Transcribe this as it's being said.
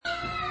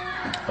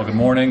Well, good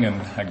morning,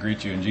 and I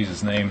greet you in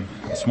Jesus' name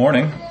this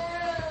morning.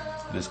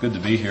 It is good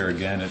to be here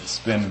again. It's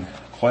been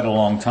quite a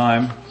long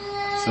time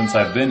since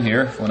I've been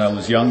here. When I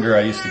was younger,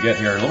 I used to get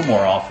here a little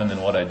more often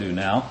than what I do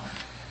now.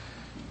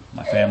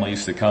 My family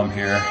used to come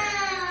here.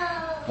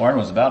 Warren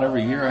was about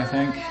every year, I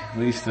think.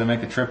 We used to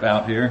make a trip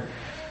out here.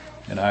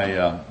 And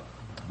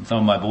some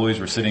of my boys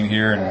were sitting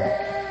here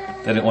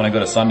and they didn't want to go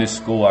to Sunday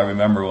school. I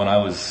remember when I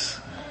was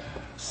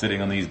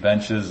sitting on these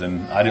benches,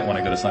 and I didn't want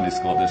to go to Sunday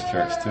school at this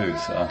church too,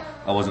 so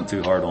I wasn't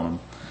too hard on them.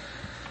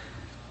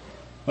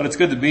 But it's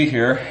good to be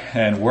here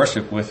and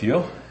worship with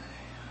you.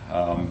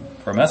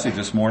 For a message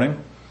this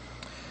morning,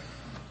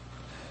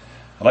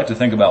 I'd like to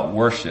think about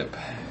worship.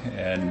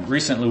 And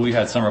recently we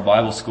had summer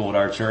Bible school at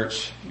our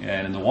church,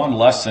 and in the one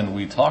lesson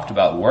we talked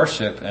about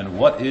worship and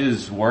what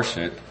is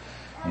worship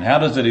and how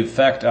does it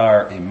affect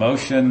our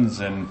emotions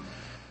and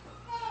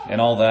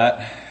all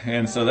that.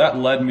 And so that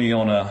led me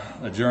on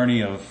a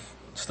journey of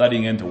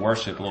studying into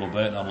worship a little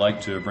bit, and I'd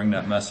like to bring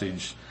that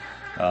message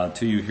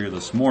to you here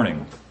this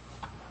morning.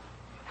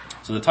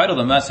 So the title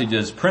of the message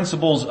is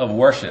Principles of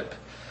Worship.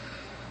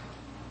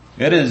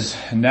 It is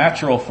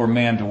natural for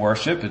man to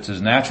worship. It's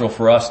as natural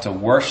for us to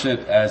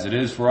worship as it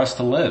is for us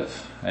to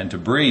live and to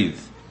breathe,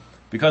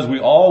 because we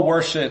all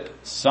worship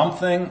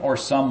something or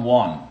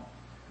someone.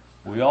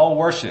 We all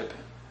worship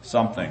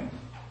something.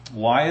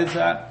 Why is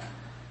that?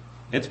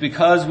 It's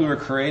because we were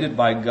created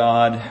by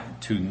God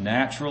to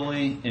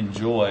naturally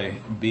enjoy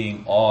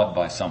being awed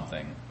by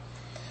something.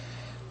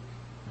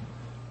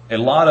 A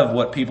lot of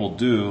what people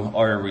do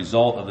are a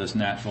result of this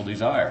natural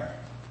desire.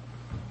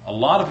 A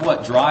lot of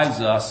what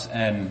drives us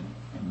and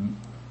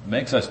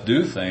makes us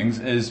do things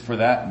is for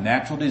that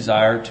natural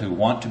desire to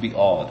want to be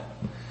awed.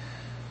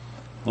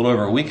 A little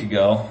over a week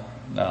ago,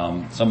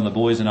 some of the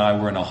boys and I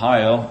were in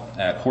Ohio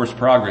at Horse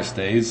Progress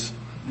Days.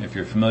 If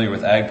you're familiar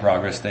with Ag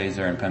Progress Days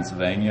there in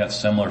Pennsylvania, it's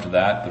similar to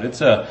that, but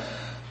it's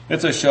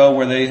a show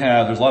where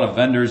there's a lot of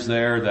vendors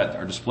there that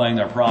are displaying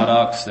their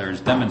products.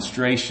 There's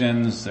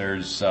demonstrations.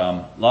 There's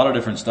a lot of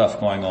different stuff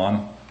going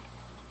on.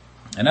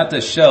 And at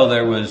this show,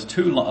 there was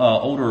two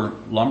older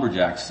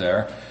lumberjacks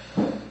there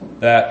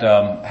that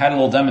had a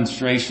little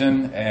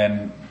demonstration,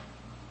 and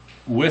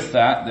with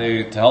that,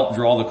 to help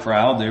draw the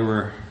crowd, they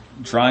were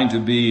trying to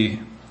be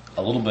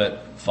a little bit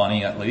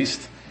funny at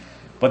least.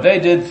 But they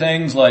did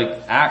things like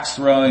axe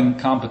throwing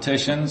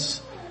competitions,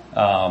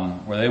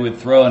 where they would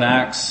throw an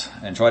axe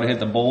and try to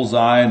hit the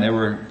bullseye, and they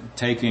were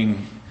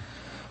taking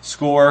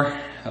score.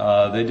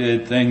 They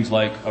did things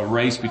like a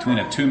race between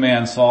a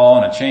two-man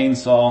saw and a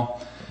chainsaw.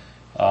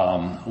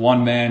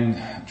 One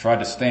man tried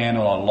to stand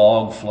on a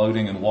log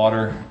floating in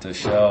water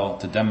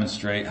to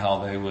demonstrate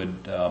how they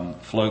would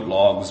float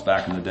logs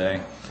back in the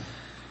day.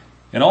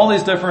 And all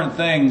these different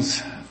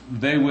things,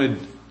 they would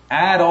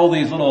add all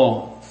these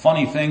little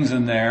funny things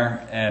in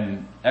there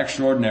and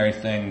extraordinary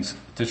things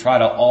to try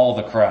to awe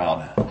the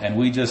crowd. And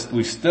we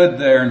stood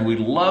there and we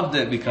loved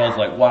it because,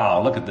 like,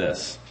 wow, look at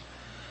this.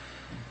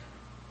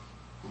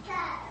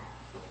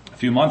 A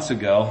few months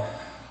ago,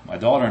 my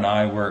daughter and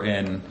I were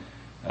in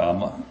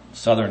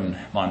southern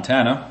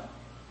Montana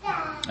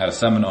at a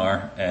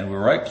seminar, and we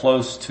were right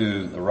close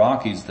to the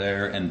Rockies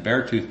there, and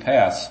Beartooth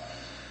Pass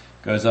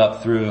goes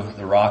up through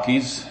the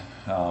Rockies.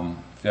 If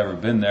you've ever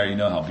been there, you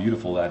know how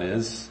beautiful that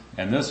is.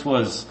 And this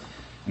was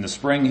in the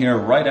spring here,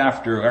 right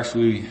after,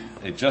 actually,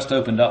 it just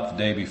opened up the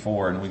day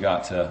before, and we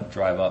got to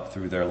drive up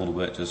through there a little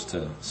bit just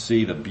to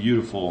see the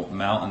beautiful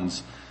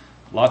mountains.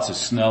 Lots of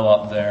snow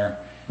up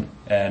there.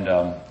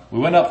 And we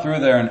went up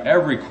through there, and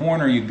every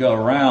corner you'd go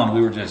around,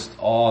 we were just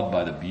awed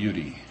by the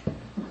beauty.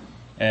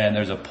 And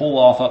there's a pull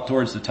off up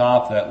towards the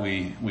top that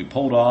we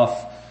pulled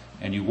off,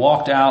 and you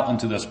walked out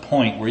onto this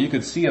point where you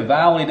could see a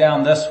valley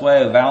down this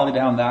way, a valley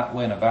down that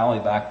way, and a valley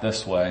back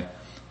this way.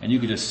 And you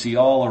could just see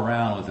all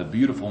around with the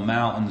beautiful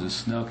mountains of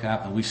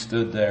snow-capped, and we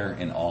stood there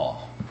in awe.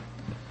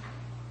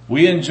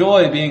 We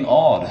enjoy being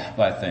awed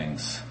by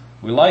things.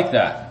 We like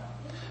that.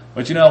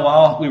 But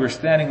while we were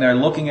standing there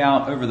looking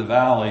out over the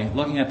valley,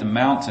 looking at the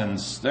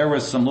mountains, there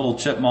was some little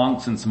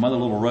chipmunks and some other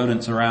little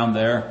rodents around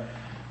there.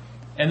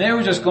 And they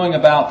were just going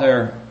about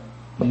their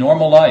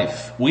normal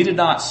life. We did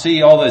not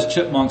see all those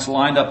chipmunks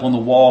lined up on the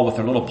wall with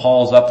their little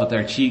paws up with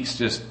their cheeks,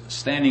 just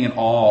standing in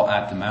awe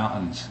at the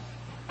mountains.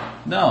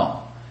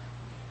 No.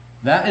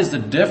 That is the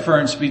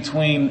difference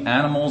between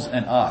animals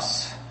and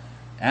us.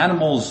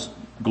 Animals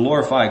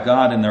glorify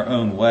God in their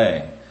own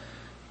way,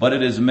 but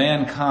it is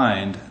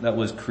mankind that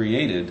was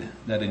created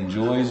that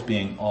enjoys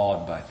being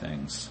awed by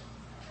things.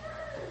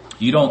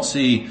 You don't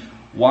see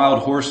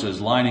wild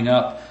horses lining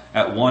up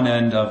at one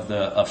end of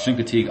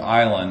Chincoteague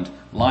Island,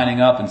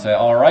 lining up and say,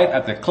 all right,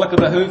 at the click of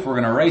the hoof, we're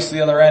going to race to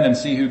the other end and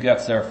see who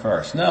gets there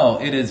first.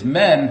 No, it is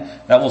men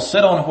that will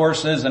sit on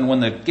horses, and when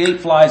the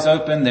gate flies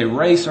open, they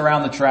race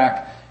around the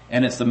track.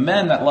 And it's the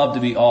men that love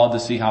to be awed to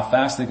see how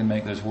fast they can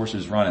make those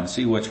horses run and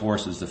see which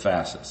horse is the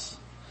fastest.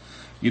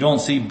 You don't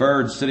see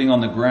birds sitting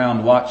on the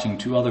ground watching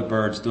two other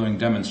birds doing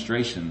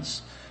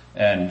demonstrations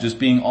and just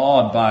being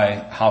awed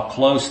by how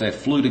close they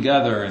flew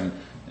together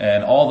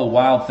and all the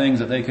wild things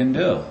that they can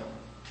do.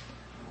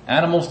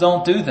 Animals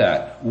don't do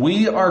that.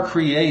 We are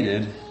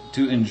created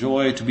to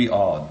enjoy, to be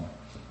awed.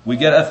 We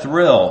get a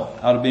thrill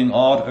out of being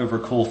awed over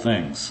cool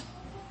things.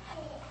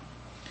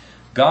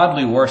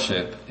 Godly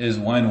worship is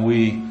when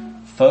we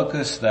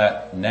focus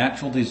that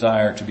natural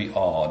desire to be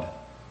awed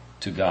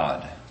to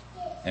God.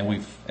 And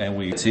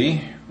we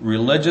see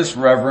religious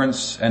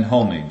reverence and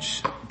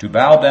homage, to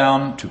bow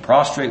down, to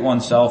prostrate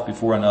oneself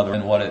before another,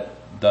 and what it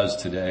does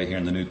today here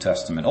in the New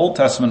Testament. Old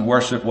Testament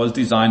worship was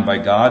designed by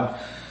God.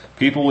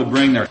 People would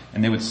bring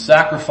and they would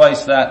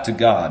sacrifice that to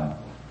God.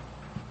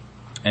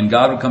 And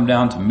God would come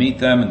down to meet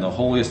them in the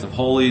holiest of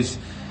holies.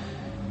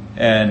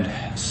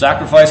 And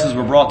sacrifices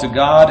were brought to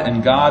God,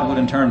 and God would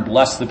in turn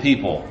bless the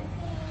people.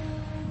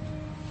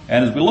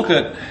 And as we look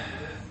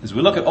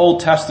at Old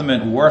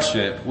Testament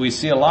worship, we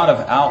see a lot of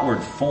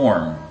outward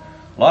form,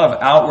 a lot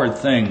of outward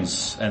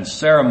things and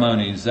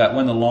ceremonies that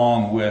went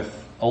along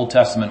with Old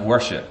Testament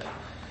worship.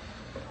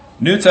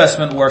 New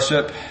Testament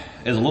worship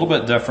is a little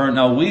bit different.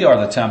 Now, we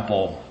are the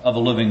temple of the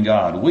living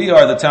God. We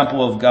are the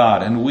temple of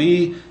God, and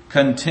we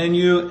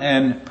continue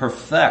and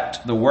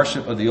perfect the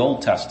worship of the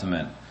Old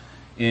Testament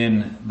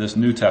in this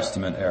New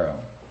Testament era.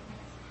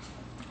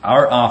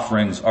 Our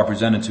offerings are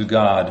presented to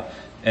God,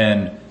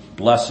 and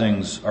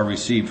blessings are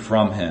received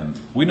from Him.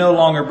 We no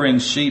longer bring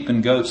sheep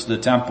and goats to the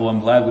temple. I'm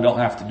glad we don't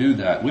have to do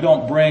that. We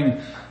don't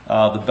bring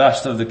the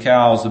best of the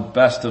cows, the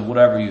best of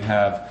whatever you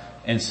have,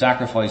 and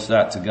sacrifice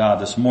that to God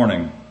this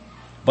morning.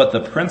 But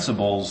the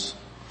principles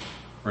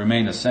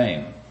remain the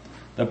same.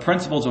 The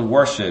principles of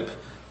worship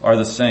are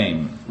the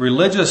same.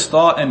 Religious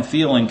thought and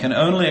feeling can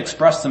only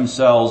express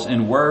themselves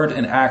in word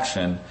and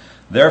action.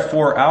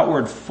 Therefore,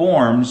 outward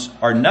forms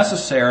are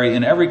necessary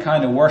in every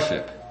kind of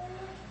worship.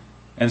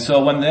 And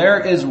so when there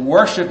is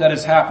worship that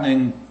is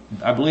happening,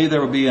 I believe there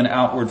will be an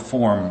outward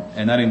form,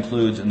 and that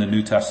includes in the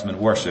New Testament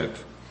worship.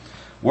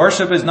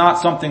 Worship is not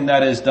something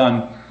that is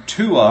done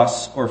to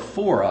us or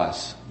for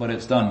us, but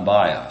it's done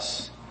by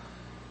us.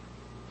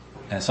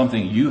 And it's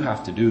something you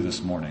have to do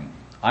this morning.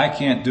 I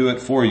can't do it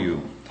for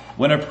you.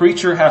 When a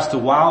preacher has to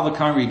wow the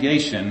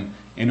congregation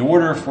in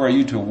order for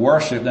you to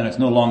worship, then it's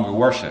no longer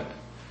worship.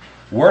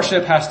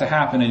 Worship has to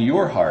happen in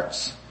your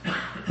hearts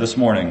this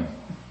morning.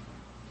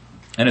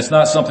 And it's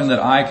not something that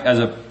I, as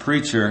a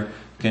preacher,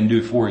 can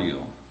do for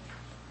you.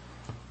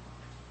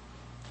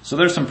 So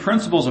there's some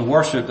principles of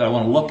worship that I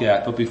want to look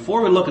at. But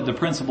before we look at the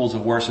principles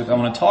of worship, I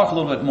want to talk a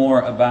little bit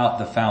more about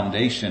the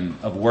foundation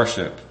of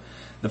worship.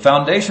 The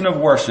foundation of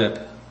worship,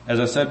 as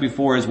I said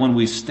before, is when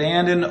we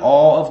stand in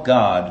awe of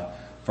God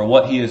for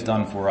what He has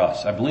done for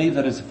us. I believe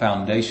that is the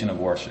foundation of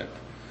worship.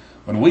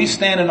 When we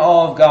stand in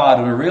awe of God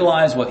and we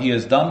realize what He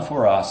has done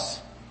for us,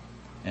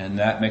 and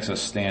that makes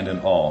us stand in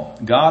awe.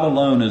 God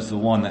alone is the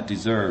one that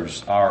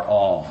deserves our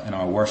awe and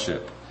our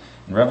worship.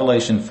 In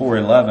Revelation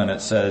 4:11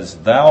 it says,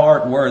 "Thou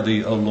art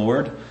worthy, O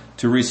Lord,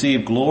 to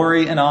receive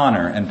glory and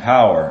honor and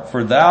power,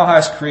 for Thou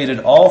hast created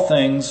all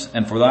things,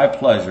 and for Thy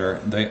pleasure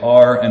they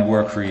are and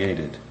were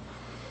created."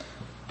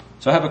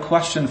 So I have a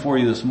question for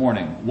you this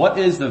morning. What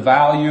is the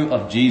value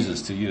of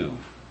Jesus to you?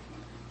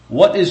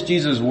 What is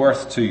Jesus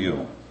worth to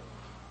you?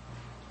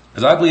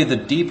 Because I believe the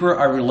deeper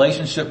our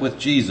relationship with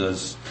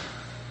Jesus,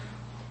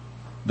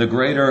 the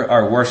greater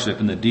our worship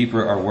and the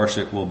deeper our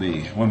worship will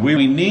be. When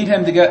we need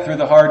Him to get through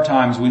the hard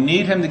times, we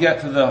need Him to get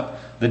through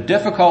the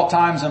difficult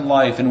times in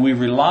life, and we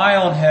rely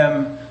on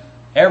Him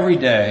every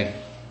day,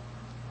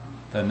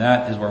 then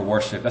that is where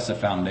worship, that's the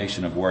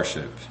foundation of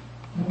worship.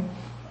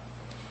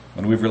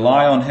 When we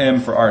rely on Him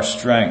for our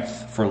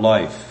strength, for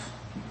life,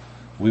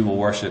 we will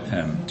worship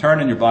Him. Turn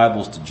in your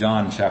Bibles to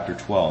John chapter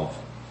 12.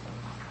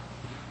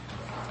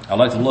 I'd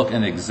like to look at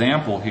an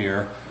example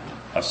here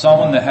of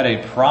someone that had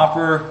a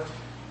proper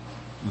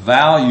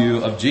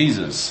value of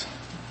Jesus.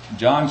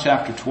 John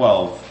chapter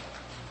 12.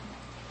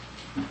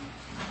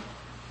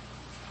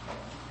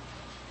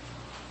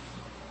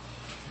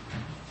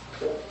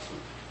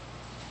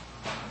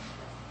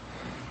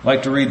 I'd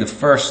like to read the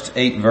first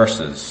 8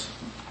 verses.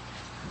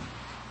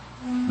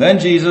 Then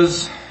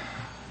Jesus,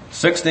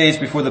 6 days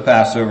before the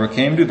Passover,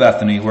 came to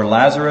Bethany, where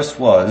Lazarus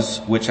was,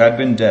 which had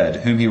been dead,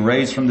 whom He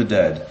raised from the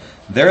dead.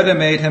 There they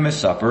made Him a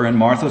supper, and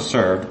Martha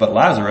served, but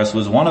Lazarus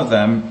was one of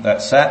them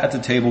that sat at the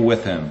table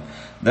with Him.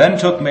 Then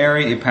took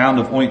Mary a pound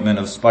of ointment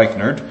of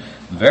spikenard,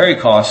 very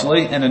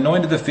costly, and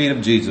anointed the feet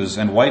of Jesus,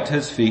 and wiped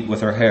His feet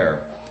with her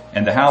hair.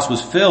 And the house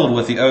was filled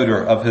with the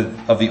odor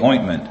of the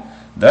ointment.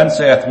 Then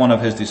saith one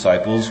of His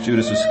disciples,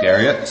 Judas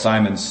Iscariot,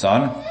 Simon's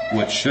son,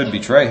 which should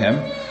betray Him,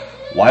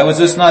 "Why was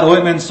this not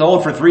ointment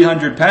sold for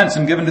 300 pence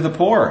and given to the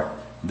poor?"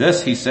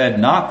 This He said,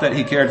 not that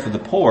He cared for the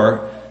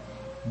poor,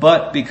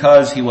 but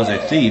because He was a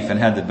thief, and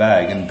had the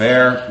bag, and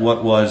bare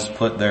what was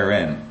put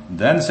therein.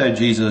 Then said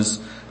Jesus,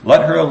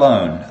 "Let her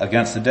alone.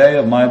 Against the day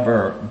of my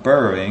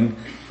burying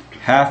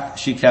hath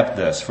she kept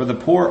this. For the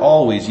poor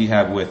always ye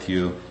have with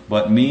you,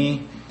 but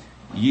me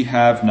ye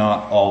have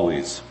not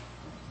always."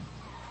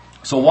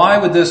 So why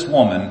would this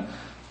woman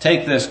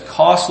take this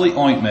costly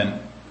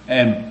ointment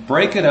and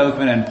break it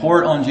open and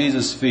pour it on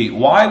Jesus' feet?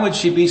 Why would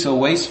she be so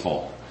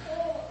wasteful?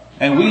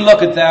 And we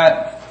look at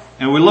that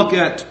and we look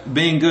at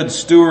being good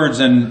stewards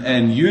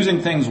and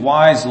using things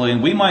wisely,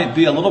 and we might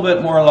be a little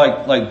bit more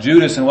like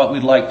Judas in what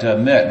we'd like to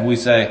admit. And we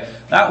say,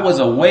 that was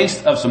a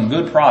waste of some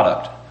good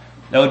product.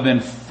 That would have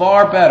been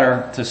far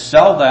better to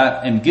sell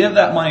that and give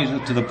that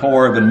money to the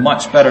poor. It would have been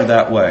much better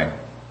that way.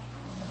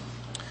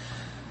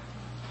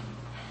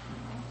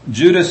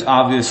 Judas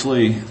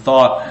obviously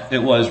thought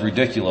it was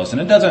ridiculous. And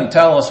it doesn't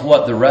tell us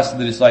what the rest of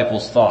the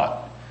disciples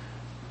thought.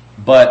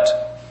 But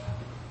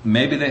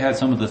maybe they had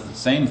some of the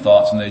same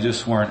thoughts and they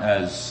just weren't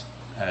as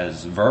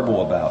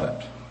verbal about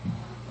it.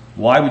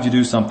 Why would you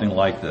do something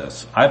like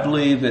this? I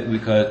believe that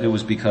it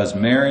was because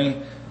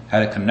Mary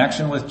had a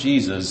connection with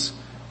Jesus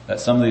that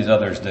some of these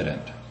others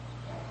didn't.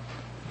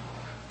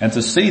 And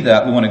to see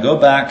that, we want to go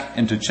back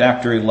into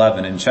chapter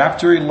 11. In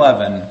chapter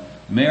 11,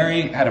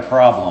 Mary had a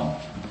problem.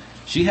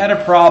 She had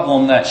a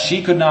problem that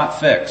she could not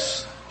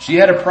fix. She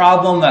had a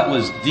problem that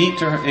was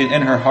deep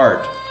in her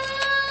heart.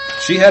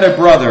 She had a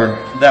brother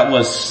that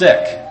was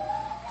sick.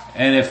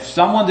 And if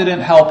someone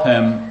didn't help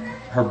him,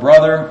 her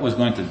brother was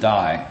going to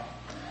die.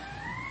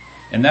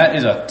 And that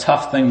is a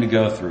tough thing to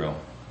go through.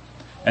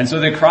 And so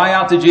they cry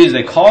out to Jesus.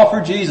 They call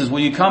for Jesus. Will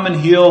you come and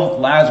heal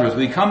Lazarus?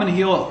 Will you come and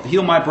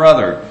heal my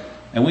brother?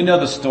 And we know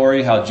the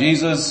story how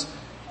Jesus,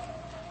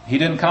 he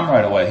didn't come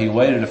right away. He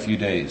waited a few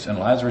days and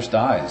Lazarus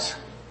dies.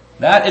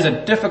 That is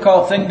a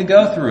difficult thing to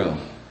go through.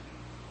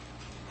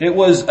 It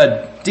was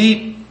a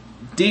deep,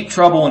 deep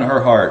trouble in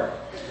her heart.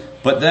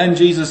 But then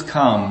Jesus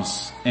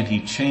comes and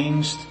he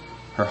changed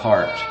her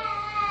heart.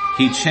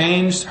 He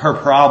changed her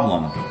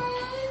problem.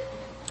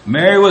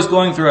 Mary was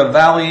going through a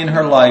valley in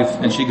her life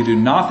and she could do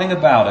nothing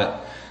about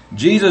it.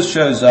 Jesus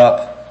shows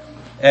up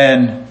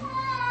and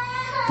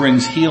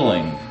brings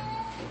healing.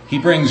 He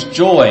brings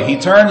joy. He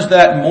turns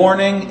that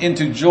mourning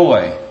into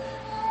joy.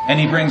 And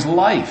he brings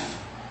life.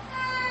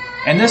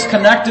 And this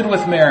connected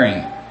with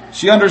Mary.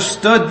 She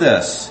understood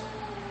this.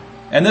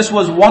 And this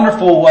was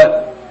wonderful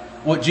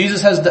what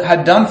Jesus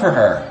had done for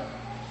her.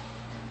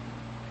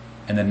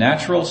 And the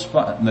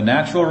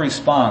natural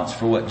response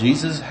for what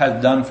Jesus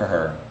had done for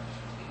her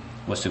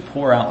was to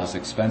pour out this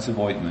expensive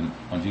ointment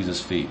on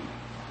Jesus' feet.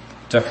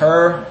 To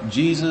her,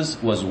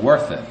 Jesus was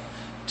worth it.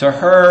 To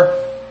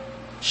her,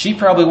 she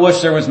probably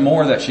wished there was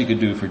more that she could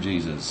do for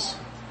Jesus.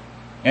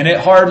 And it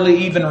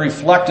hardly even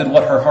reflected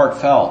what her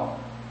heart felt.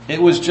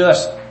 It was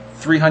just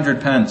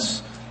 300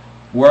 pence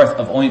worth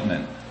of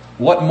ointment.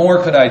 What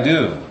more could I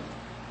do?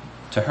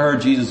 To her,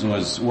 Jesus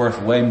was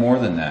worth way more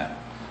than that.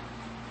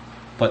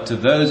 But to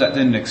those that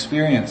didn't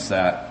experience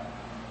that,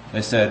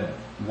 they said,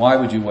 why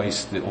would you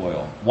waste the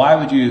oil? Why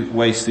would you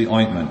waste the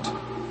ointment?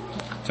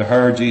 To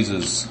her,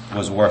 Jesus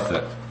was worth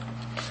it.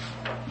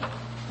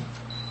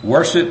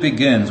 Worship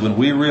begins when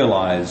we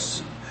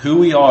realize who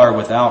we are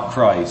without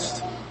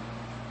Christ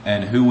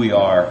and who we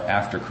are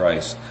after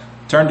Christ.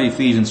 Turn to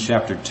Ephesians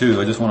chapter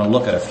 2. I just want to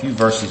look at a few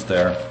verses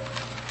there.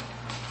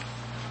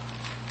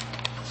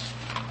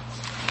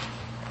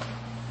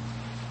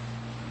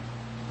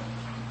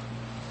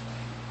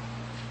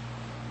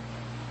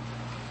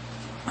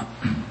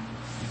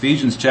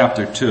 Ephesians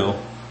chapter 2.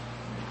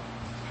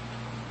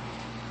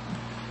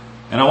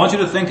 And I want you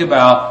to think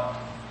about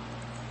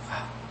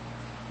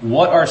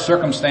what our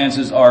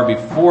circumstances are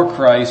before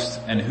Christ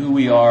and who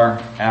we are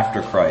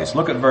after Christ.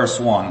 Look at verse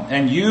 1.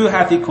 And you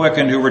hath he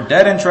quickened who were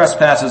dead in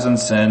trespasses and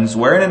sins,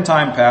 wherein in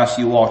time past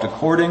you walked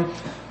according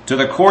to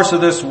the course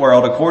of this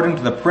world, according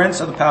to the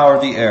prince of the power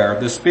of the air,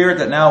 the spirit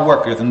that now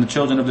worketh in the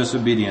children of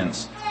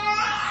disobedience,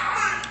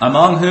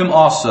 among whom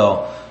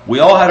also we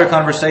all had our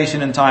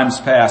conversation in times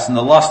past, in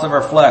the lust of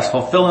our flesh,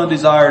 fulfilling the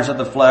desires of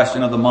the flesh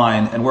and of the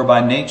mind, and were by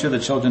nature the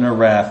children of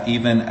wrath,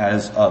 even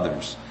as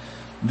others.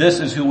 This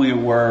is who we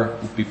were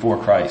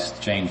before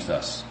Christ changed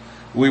us.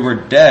 We were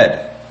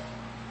dead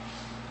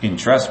in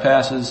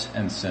trespasses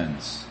and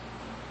sins.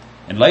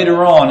 And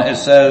later on it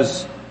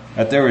says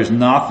that there is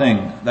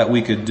nothing that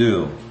we could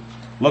do.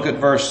 Look at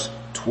verse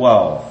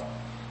 12.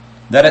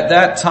 That at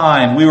that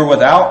time we were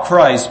without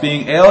Christ,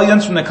 being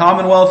aliens from the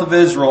commonwealth of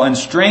Israel and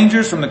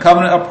strangers from the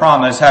covenant of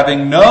promise,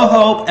 having no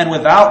hope and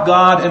without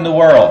God in the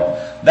world.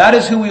 That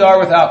is who we are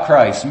without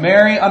Christ.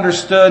 Mary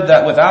understood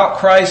that without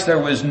Christ there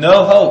was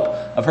no hope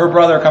of her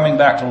brother coming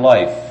back to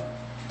life.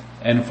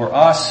 And for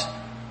us,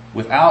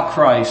 without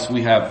Christ,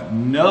 we have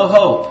no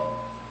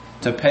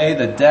hope to pay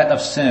the debt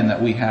of sin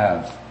that we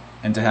have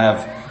and to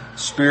have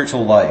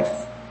spiritual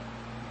life.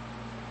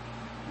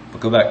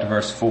 But go back to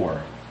verse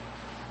 4.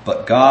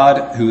 But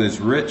God, who is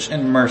rich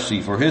in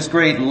mercy, for his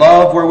great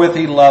love wherewith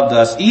he loved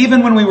us,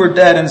 even when we were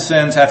dead in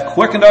sins, hath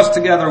quickened us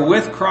together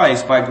with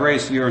Christ. By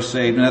grace you are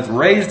saved, and hath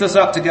raised us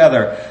up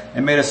together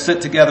and made us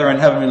sit together in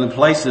heavenly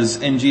places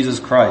in Jesus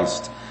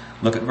Christ.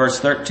 Look at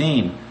verse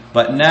 13.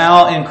 But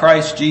now in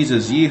Christ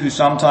Jesus, ye who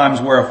sometimes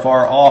were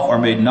afar off are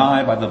made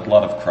nigh by the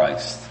blood of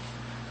Christ.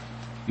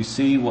 You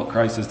see what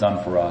Christ has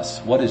done for us.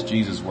 What is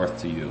Jesus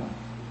worth to you?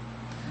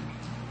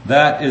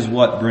 That is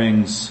what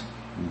brings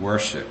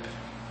worship.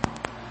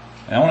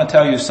 And I want to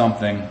tell you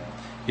something.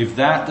 If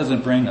that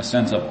doesn't bring a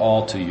sense of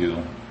awe to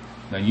you,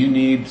 then you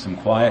need some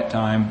quiet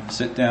time,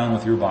 sit down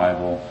with your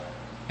Bible,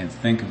 and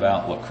think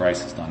about what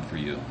Christ has done for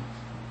you.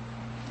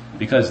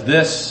 Because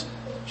this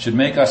should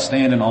make us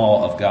stand in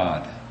awe of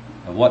God,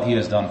 of what he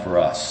has done for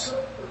us.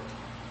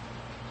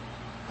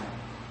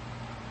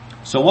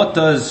 So what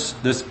does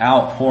this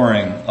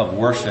outpouring of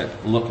worship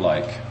look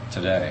like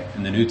today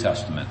in the New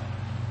Testament?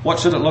 What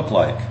should it look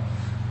like?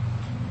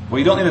 Well,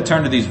 you don't need to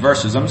turn to these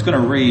verses. I'm just going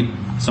to read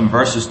some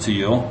verses to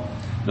you.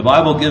 The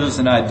Bible gives us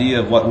an idea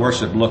of what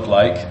worship looked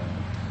like.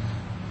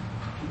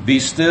 Be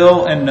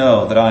still and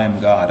know that I am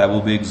God. I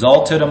will be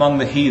exalted among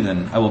the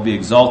heathen. I will be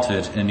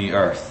exalted in the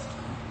earth.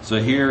 So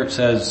here it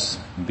says,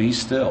 be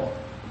still.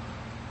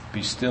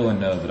 Be still and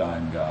know that I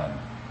am God.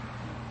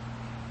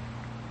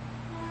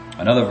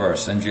 Another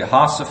verse, and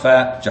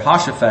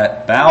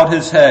Jehoshaphat bowed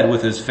his head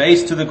with his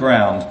face to the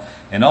ground,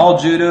 and all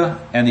Judah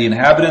and the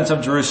inhabitants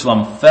of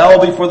Jerusalem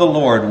fell before the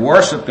Lord,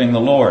 worshiping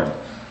the Lord.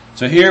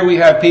 So here we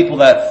have people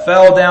that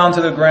fell down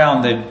to the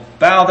ground. They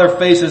bowed their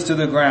faces to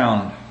the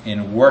ground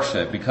in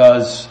worship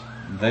because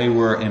they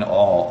were in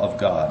awe of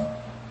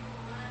God.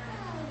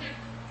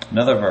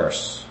 Another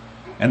verse,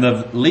 and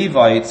the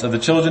Levites of the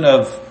children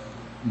of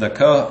the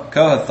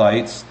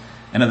Kohathites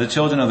and of the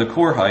children of the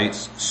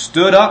Korhites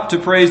stood up to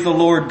praise the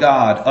Lord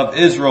God of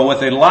Israel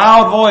with a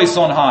loud voice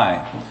on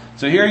high.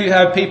 So here you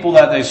have people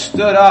that they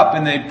stood up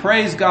and they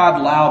praised God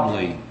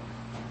loudly,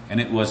 and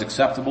it was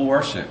acceptable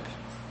worship.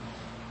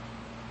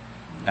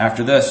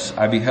 After this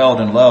I beheld,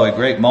 and lo, a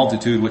great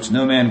multitude which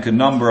no man could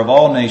number, of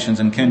all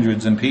nations and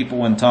kindreds and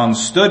people and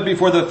tongues, stood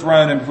before the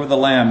throne and before the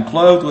Lamb,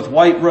 clothed with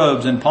white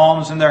robes and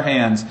palms in their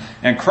hands,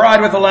 and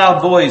cried with a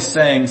loud voice,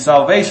 saying,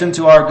 Salvation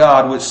to our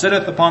God, which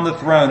sitteth upon the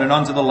throne, and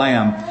unto the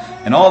Lamb.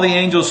 And all the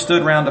angels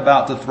stood round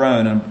about the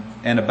throne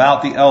and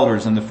about the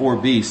elders and the four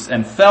beasts,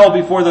 and fell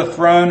before the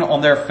throne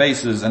on their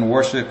faces and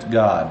worshipped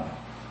God.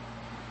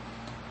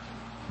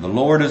 The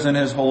Lord is in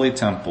his holy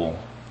temple.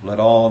 Let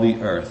all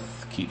the earth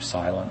keep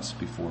silence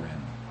before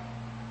him.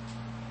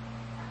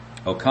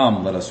 O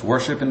come, let us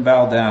worship and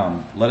bow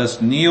down. Let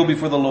us kneel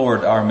before the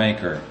Lord our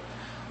Maker.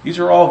 These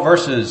are all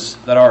verses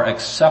that are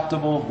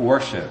acceptable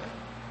worship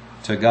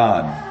to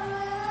God.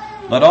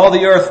 Let all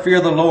the earth fear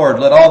the Lord.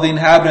 Let all the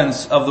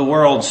inhabitants of the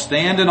world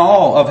stand in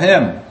awe of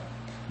him.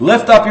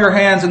 Lift up your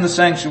hands in the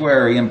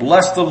sanctuary and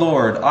bless the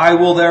Lord. I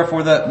will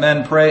therefore that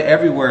men pray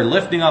everywhere,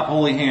 lifting up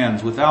holy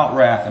hands without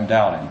wrath and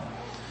doubting.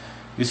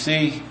 You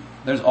see,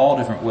 there's all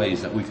different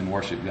ways that we can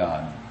worship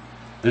God.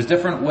 There's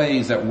different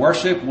ways that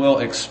worship will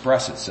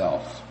express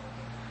itself.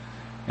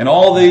 And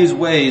all these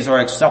ways are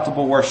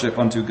acceptable worship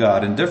unto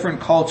God. And different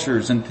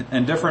cultures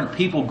and different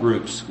people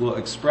groups will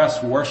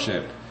express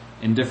worship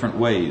in different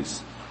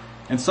ways.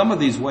 And some of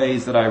these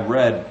ways that I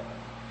read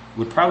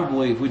would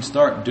probably, if we'd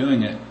start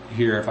doing it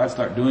here, if I'd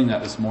start doing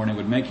that this morning,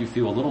 would make you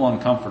feel a little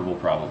uncomfortable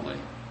probably.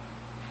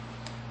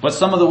 But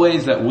some of the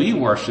ways that we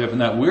worship and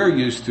that we're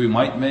used to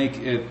might make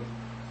it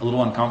a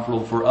little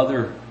uncomfortable for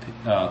other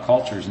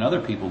cultures and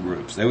other people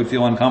groups. They would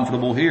feel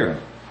uncomfortable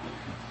here.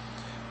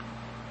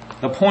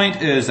 The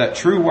point is that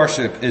true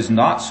worship is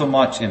not so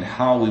much in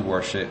how we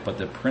worship, but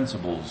the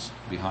principles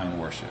behind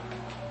worship.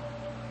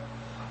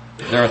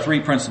 There are three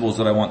principles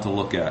that I want to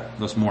look at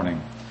this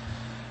morning.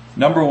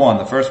 Number one,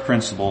 the first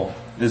principle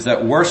is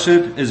that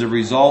worship is a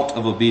result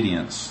of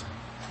obedience.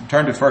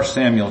 Turn to 1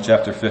 Samuel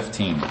chapter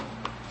 15.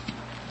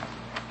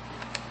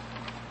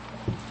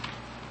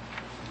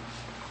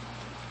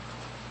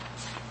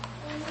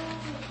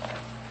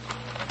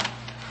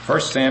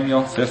 1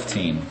 Samuel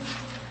 15.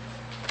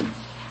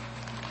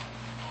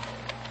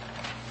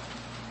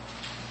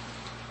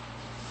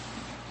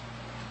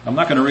 I'm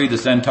not going to read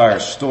this entire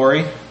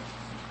story,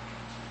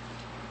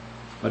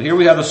 but here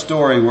we have a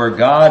story where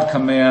God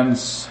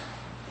commands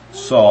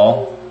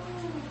Saul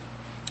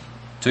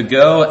to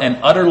go and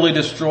utterly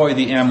destroy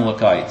the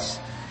Amalekites.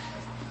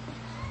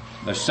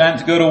 They're sent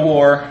to go to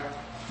war,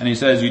 and he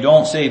says, you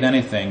don't save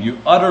anything. You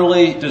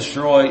utterly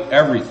destroy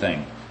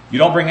everything. You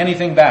don't bring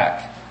anything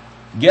back.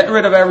 Get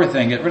rid of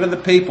everything. Get rid of the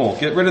people.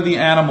 Get rid of the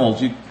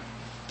animals. You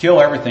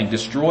kill everything.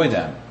 Destroy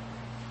them.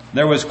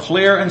 There was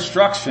clear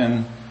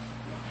instruction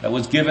that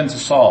was given to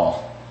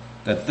Saul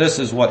that this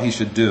is what he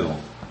should do.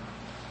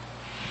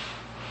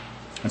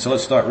 And so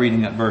let's start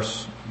reading at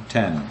verse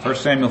 10. 1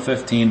 Samuel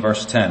 15,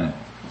 verse 10.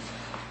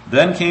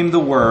 Then came the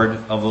word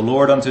of the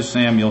Lord unto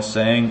Samuel,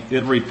 saying,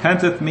 It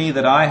repenteth me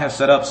that I have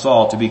set up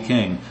Saul to be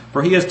king,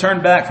 for he has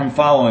turned back from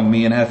following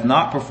me, and hath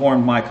not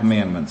performed my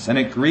commandments. And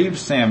it grieved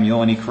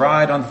Samuel, and he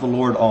cried unto the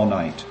Lord all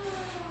night.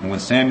 And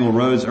when Samuel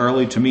rose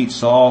early to meet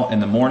Saul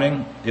in the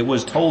morning, it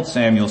was told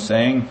Samuel,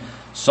 saying,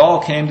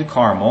 Saul came to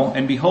Carmel,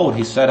 and behold,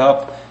 he set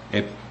up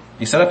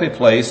a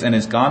place, and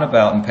is gone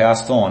about, and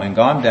passed on, and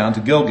gone down to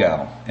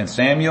Gilgal. And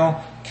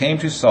Samuel came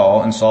to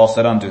Saul, and Saul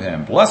said unto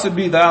him, Blessed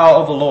be thou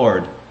of the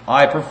Lord.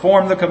 I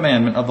perform the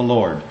commandment of the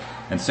Lord.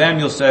 And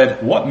Samuel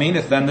said, What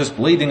meaneth then this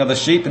bleating of the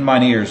sheep in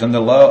mine ears, and the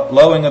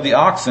lowing of the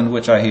oxen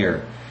which I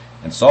hear?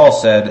 And Saul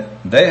said,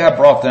 They have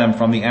brought them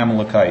from the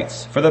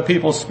Amalekites. For the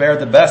people spared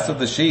the best of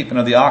the sheep and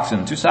of the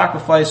oxen to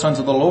sacrifice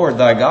unto the Lord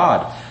thy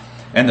God.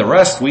 And the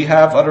rest we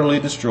have utterly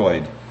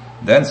destroyed.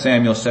 Then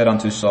Samuel said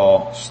unto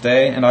Saul,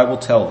 Stay, and I will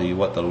tell thee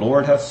what the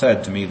Lord hath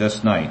said to me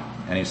this night.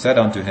 And he said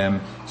unto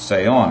him,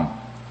 Say on.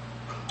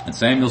 And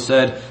Samuel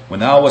said, When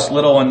thou wast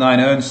little in thine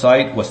own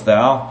sight, wast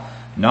thou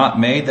not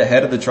made the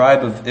head of the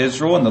tribe of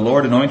Israel, and the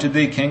Lord anointed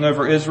thee king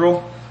over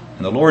Israel?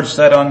 And the Lord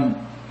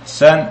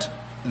sent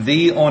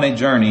thee on a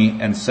journey,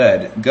 and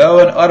said, Go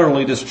and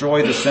utterly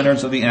destroy the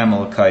sinners of the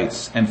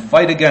Amalekites, and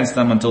fight against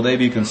them until they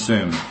be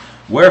consumed.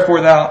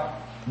 Wherefore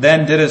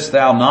then didst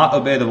thou not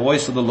obey the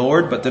voice of the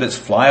Lord, but didst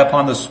fly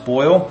upon the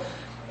spoil,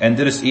 and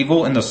didst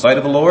evil in the sight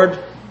of the Lord?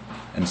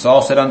 And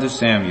Saul said unto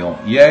Samuel,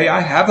 Yea, I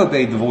have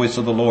obeyed the voice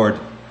of the Lord,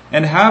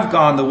 and have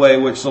gone the way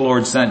which the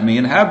Lord sent me,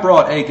 and have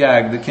brought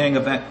Agag, the king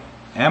of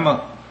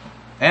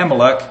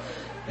Amalek,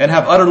 and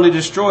have utterly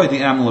destroyed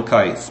the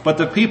Amalekites. But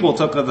the people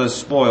took of the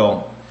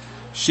spoil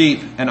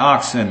sheep and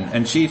oxen,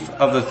 and chief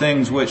of the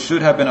things which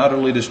should have been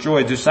utterly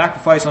destroyed, to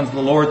sacrifice unto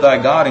the Lord thy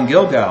God in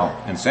Gilgal.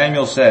 And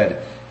Samuel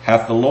said,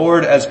 Hath the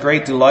Lord as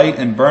great delight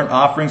in burnt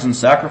offerings and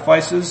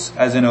sacrifices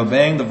as in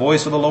obeying the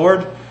voice of the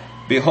Lord?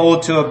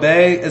 Behold, to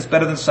obey is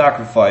better than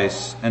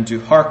sacrifice, and to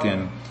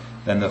hearken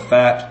than the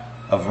fat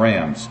of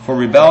rams. For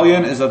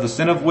rebellion is of the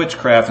sin of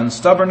witchcraft, and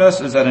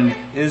stubbornness is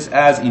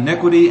as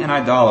iniquity and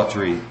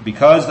idolatry.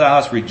 Because thou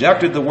hast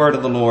rejected the word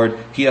of the Lord,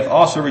 he hath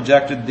also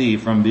rejected thee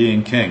from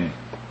being king.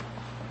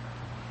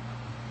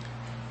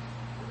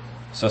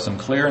 So some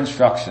clear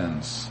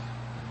instructions,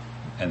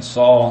 and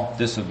Saul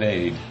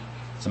disobeyed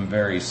some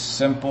very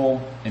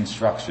simple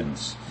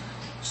instructions.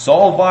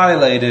 Saul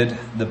violated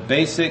the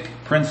basic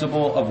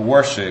principle of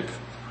worship,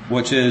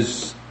 which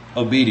is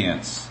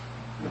obedience.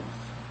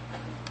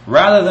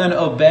 Rather than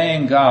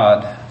obeying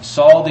God,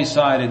 Saul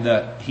decided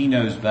that he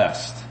knows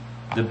best.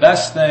 The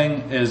best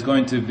thing is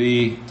going to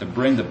be to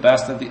bring the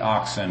best of the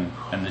oxen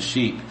and the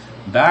sheep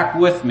back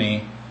with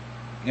me,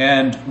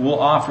 and we'll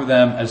offer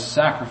them as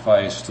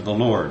sacrifice to the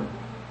Lord.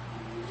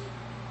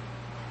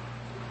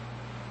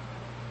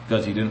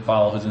 Because he didn't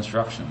follow his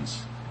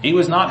instructions. He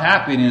was not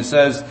happy, and it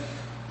says,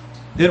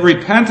 It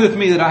repenteth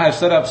me that I have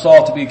set up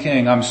Saul to be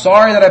king. I'm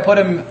sorry that I put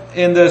him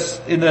in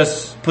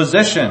this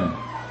position.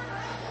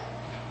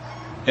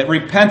 It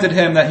repented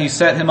him that he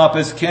set him up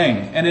as king.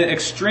 And it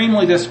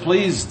extremely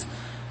displeased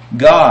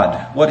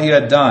God, what he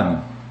had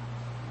done.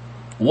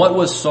 What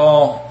was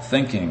Saul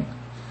thinking?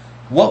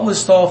 What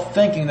was Saul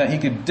thinking that he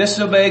could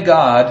disobey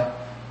God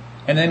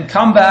and then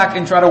come back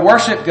and try to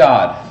worship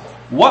God?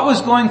 What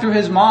was going through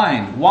his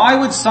mind? Why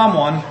would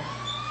someone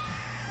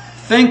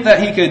think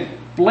that he could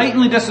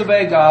blatantly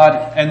disobey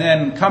God and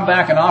then come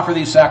back and offer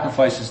these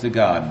sacrifices to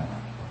God?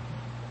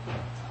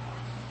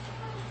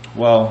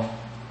 Well,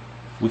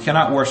 we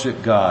cannot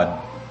worship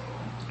God.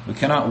 We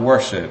cannot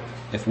worship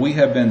if we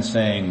have been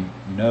saying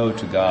no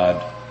to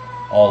God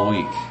all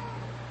week.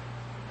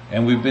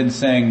 And we've been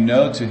saying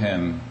no to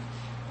him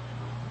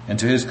and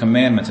to his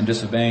commandments and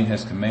disobeying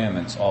his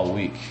commandments all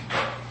week.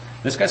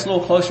 This gets a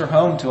little closer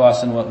home to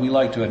us than what we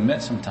like to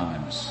admit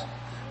sometimes.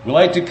 We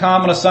like to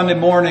come on a Sunday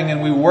morning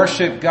and we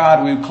worship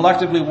God. We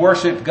collectively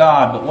worship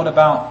God. But what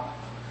about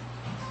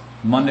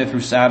Monday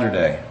through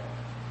Saturday?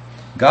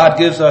 God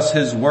gives us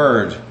his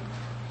word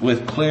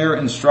with clear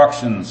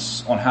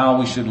instructions on how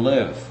we should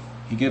live.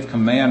 He gives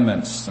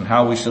commandments on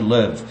how we should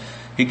live.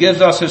 He gives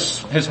us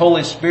his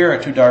Holy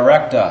Spirit to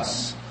direct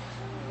us.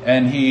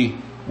 And he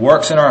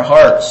works in our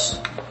hearts.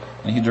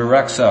 And he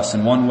directs us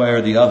in one way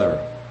or the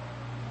other.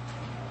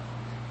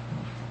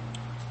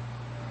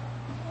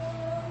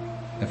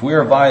 If we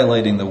are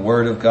violating the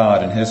word of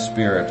God and his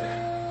Spirit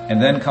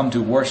and then come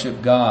to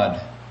worship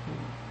God,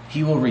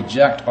 he will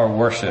reject our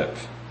worship.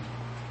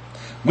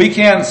 We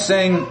can't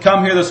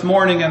come here this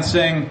morning and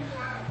sing,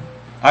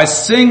 I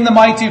sing the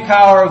mighty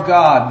power of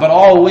God, but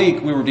all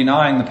week we were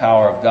denying the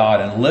power of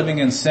God and living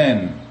in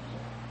sin.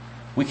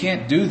 We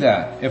can't do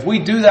that. If we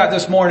do that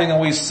this morning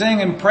and we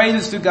sing and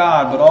praises to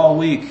God, but all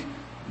week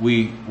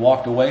we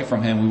walked away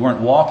from him, we weren't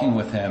walking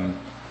with him,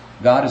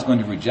 God is going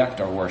to reject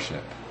our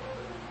worship.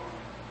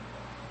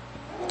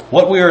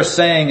 What we are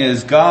saying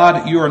is,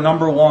 God, you are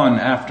number one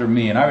after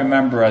me. And I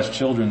remember as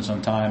children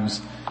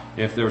sometimes,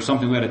 if there was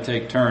something we had to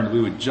take turns,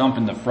 we would jump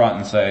in the front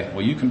and say,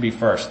 well, you can be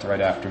first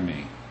right after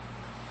me.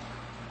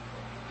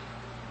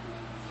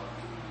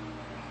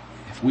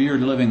 If we are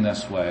living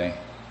this way,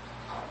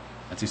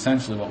 that's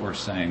essentially what we're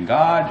saying.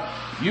 God,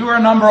 you are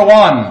number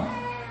one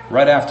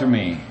right after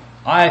me.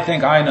 I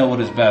think I know what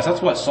is best.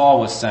 That's what Saul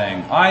was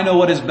saying. I know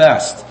what is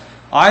best.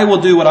 I will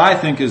do what I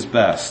think is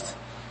best.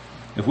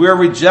 If we are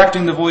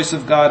rejecting the voice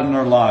of God in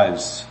our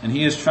lives, and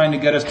he is trying to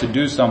get us to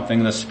do something,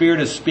 and the Spirit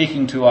is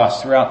speaking to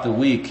us throughout the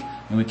week,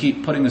 and we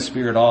keep putting the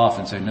Spirit off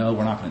and say, no,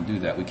 we're not going to do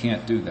that. We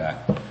can't do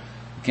that.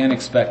 We can't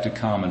expect to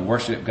come and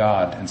worship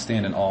God and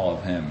stand in awe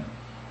of him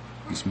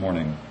this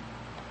morning.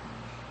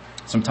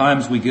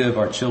 Sometimes we give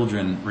our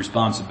children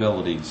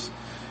responsibilities.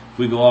 If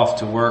we go off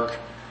to work,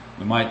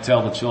 we might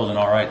tell the children,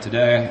 all right,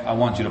 today I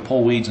want you to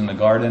pull weeds in the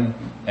garden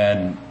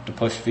and to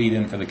push feed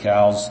in for the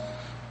cows.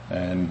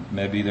 And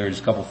maybe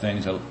there's a couple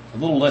things, a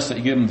little list that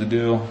you give them to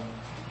do,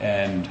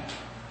 and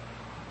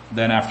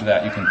then after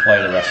that you can play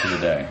the rest of the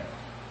day.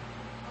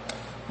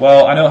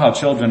 Well, I know how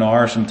children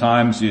are.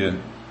 Sometimes you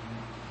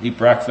eat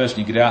breakfast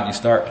and you get out and you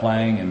start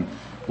playing. And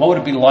what would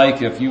it be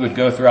like if you would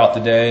go throughout the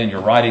day and you're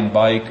riding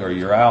bike or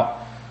you're out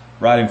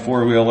riding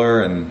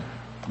four-wheeler, and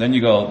then you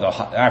go the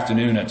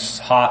afternoon, it's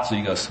hot, so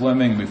you go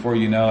swimming. Before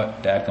you know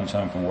it, Dad comes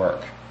home from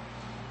work.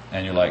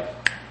 And you're like,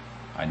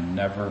 I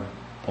never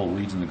pull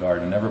weeds in the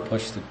garden, never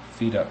push the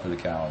feed up for the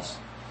cows.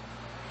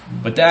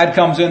 But Dad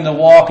comes in to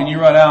walk and you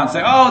run out and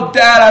say, oh,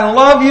 Dad, I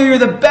love you. You're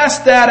the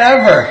best dad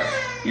ever.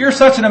 You're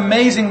such an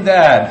amazing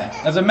dad.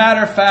 As a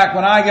matter of fact,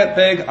 when I get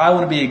big, I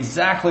want to be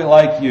exactly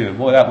like you.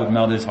 Boy, that would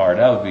melt his heart.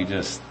 That would be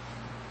just...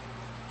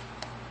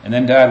 And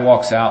then Dad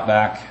walks out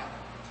back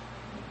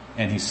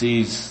and he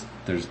sees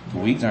the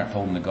weeds aren't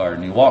pulled in the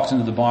garden. He walks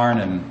into the barn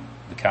and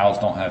the cows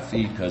don't have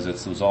feed because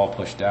it was all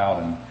pushed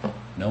out and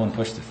no one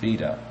pushed the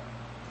feed up.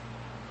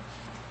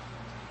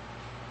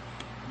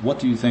 What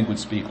do you think would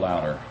speak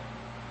louder?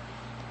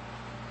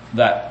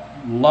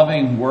 That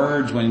loving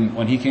words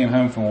when he came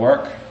home from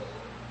work,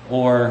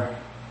 or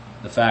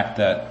the fact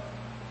that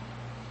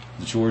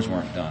the chores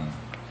weren't done?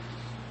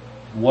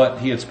 What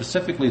he had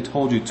specifically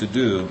told you to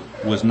do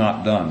was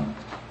not done.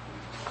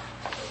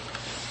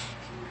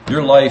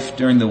 Your life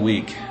during the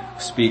week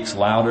speaks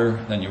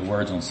louder than your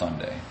words on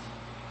Sunday.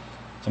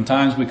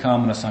 Sometimes we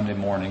come on a Sunday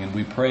morning and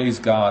we praise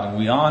God and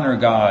we honor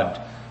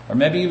God, or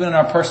maybe even in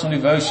our personal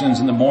devotions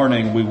in the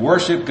morning, we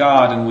worship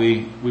God and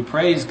we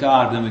praise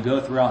God, but then we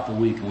go throughout the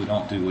week and we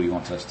don't do what he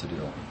wants us to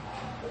do.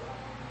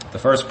 The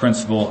first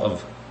principle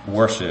of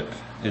worship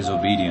is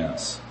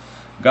obedience.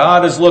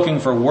 God is looking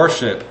for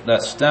worship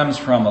that stems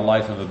from a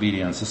life of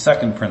obedience. The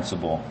second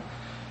principle,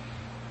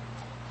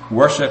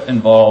 worship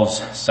involves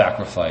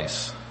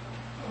sacrifice.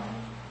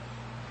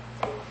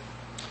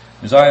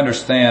 As I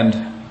understand,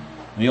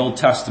 in the Old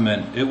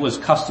Testament, it was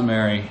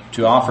customary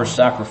to offer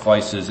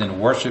sacrifices in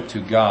worship to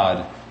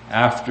God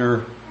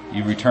after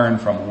you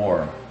returned from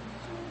war.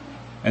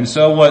 And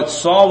so what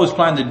Saul was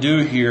planning to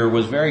do here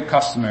was very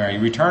customary. He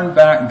returned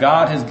back,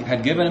 God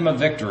had given him a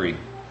victory.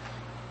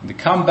 To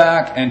come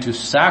back and to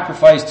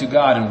sacrifice to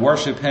God and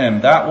worship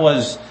him, that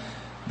was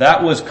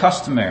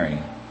customary.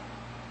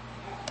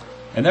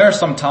 And there are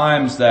some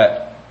times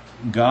that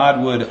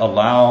God would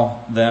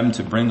allow them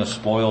to bring the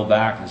spoil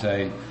back and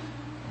say,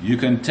 you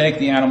can take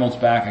the animals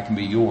back, it can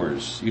be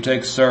yours. You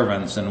take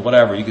servants and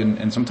whatever, you can,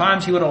 and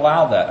sometimes he would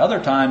allow that.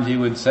 Other times he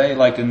would say,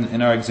 like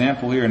in our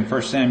example here in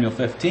 1 Samuel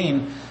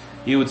 15,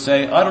 he would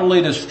say,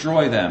 utterly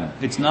destroy them.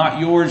 It's not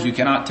yours, you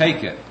cannot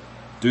take it.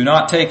 Do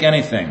not take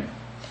anything.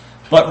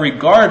 But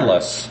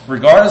regardless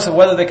of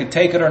whether they could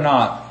take it or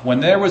not, when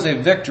there was a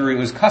victory, it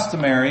was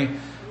customary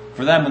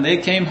for them when they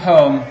came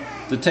home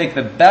to take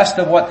the best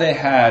of what they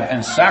had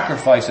and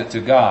sacrifice it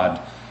to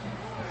God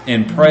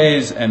in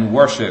praise and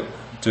worship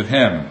to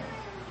him.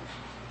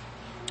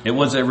 It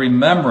was a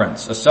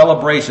remembrance, a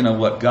celebration of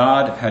what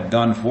God had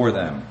done for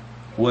them,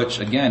 which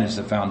again is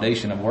the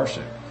foundation of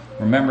worship.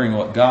 Remembering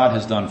what God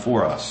has done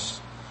for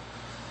us.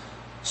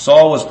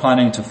 Saul was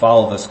planning to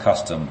follow this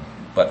custom,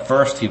 but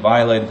first he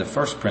violated the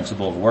first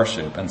principle of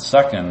worship, and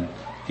second,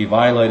 he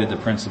violated the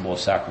principle of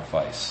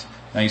sacrifice.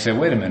 Now you say,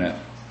 wait a minute,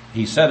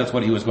 he said that's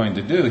what he was going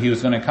to do. He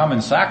was going to come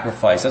and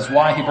sacrifice. That's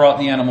why he brought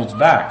the animals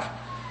back.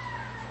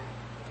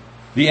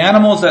 The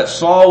animals that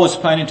Saul was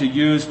planning to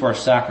use for a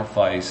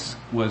sacrifice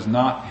was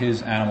not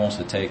his animals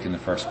to take in the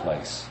first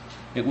place.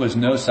 It was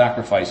no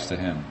sacrifice to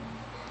him.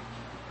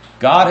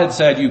 God had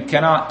said,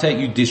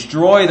 you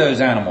destroy those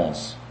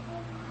animals.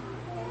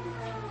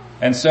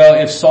 And so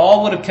if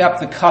Saul would have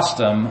kept the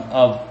custom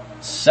of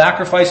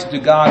sacrificing to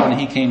God when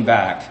he came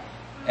back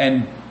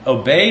and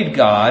obeyed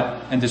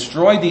God and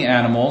destroyed the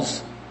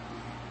animals,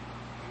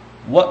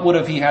 what would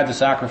have he had to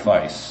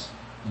sacrifice?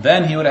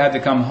 Then he would have had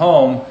to come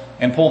home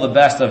and pull the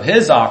best of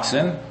his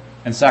oxen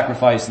and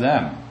sacrifice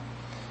them.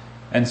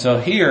 And so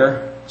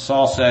here,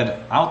 Saul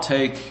said, I'll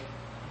take,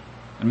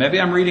 and maybe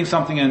I'm reading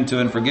something into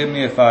it, and forgive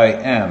me if I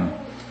am,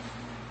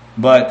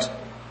 but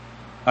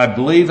I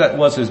believe that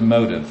was his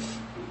motive,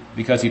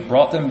 because he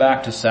brought them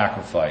back to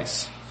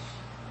sacrifice.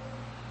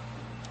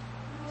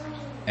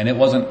 And it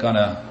wasn't going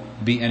to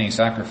be any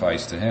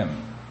sacrifice to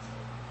him,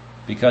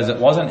 because it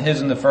wasn't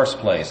his in the first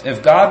place.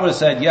 If God would have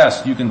said,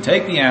 yes, you can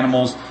take the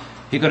animals,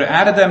 he could have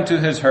added them to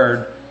his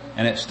herd,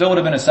 and it still would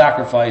have been a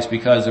sacrifice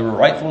because they were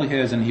rightfully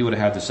his and he would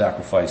have had to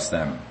sacrifice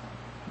them.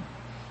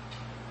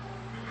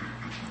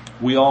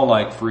 We all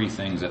like free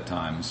things at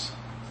times.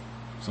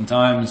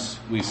 Sometimes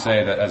we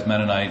say that as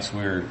Mennonites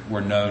we're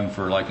known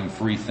for liking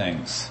free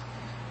things.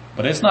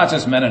 But it's not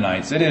just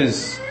Mennonites. It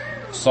is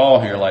Saul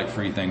here like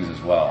free things as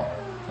well.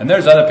 And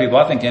there's other people.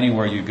 I think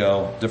anywhere you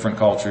go, different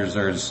cultures,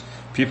 there's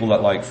people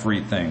that like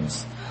free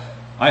things.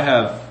 I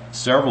have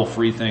several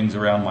free things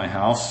around my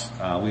house.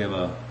 We have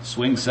a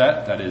swing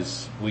set that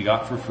we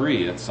got for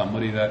free. It's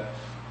somebody that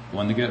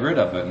wanted to get rid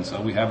of it. And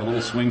so we have a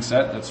little swing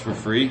set that's for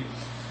free.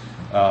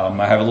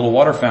 I have a little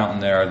water fountain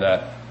there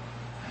that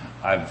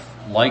I've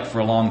liked for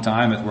a long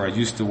time. Where I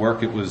used to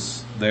work, it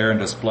was there in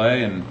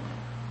display. And,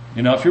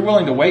 if you're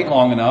willing to wait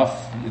long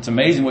enough, it's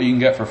amazing what you can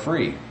get for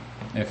free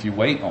if you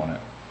wait on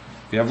it.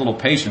 If you have a little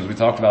patience, we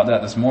talked about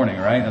that this morning,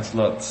 right?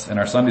 That's in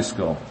our Sunday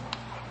school.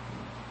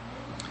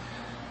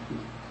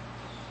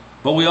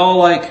 But we all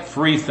like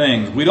free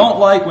things. We don't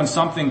like when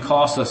something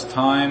costs us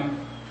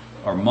time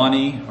or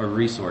money or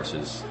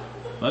resources.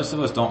 Most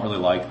of us don't really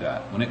like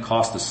that, when it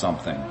costs us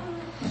something.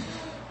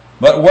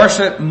 But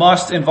worship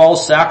must involve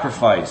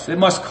sacrifice. It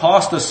must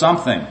cost us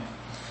something.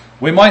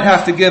 We might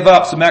have to give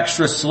up some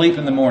extra sleep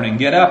in the morning,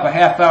 get up a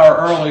half hour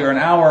early or an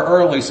hour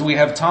early so we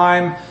have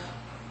time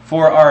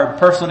for our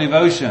personal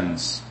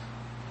devotions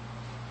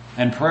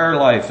and prayer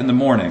life in the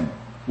morning.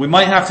 We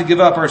might have to give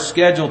up our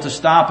schedule to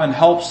stop and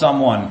help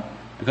someone,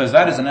 because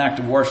that is an act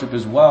of worship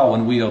as well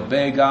when we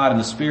obey God and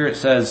the Spirit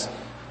says,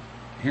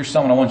 here's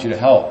someone I want you to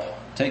help.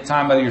 Take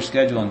time out of your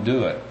schedule and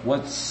do it.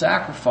 What's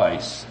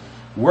sacrifice?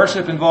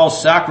 Worship involves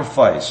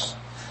sacrifice.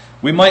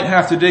 We might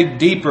have to dig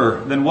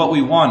deeper than what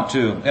we want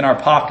to in our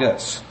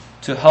pockets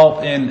to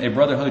help in a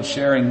brotherhood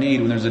sharing need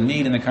when there's a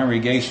need in the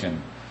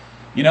congregation.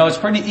 You know, it's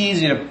pretty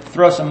easy to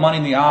throw some money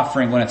in the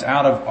offering when it's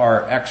out of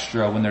our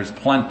extra, when there's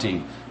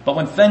plenty. But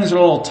when things are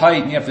a little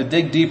tight and you have to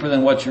dig deeper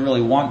than what you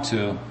really want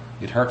to,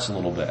 it hurts a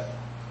little bit.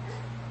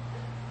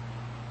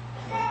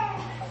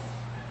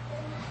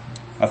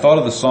 I thought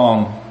of the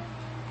song,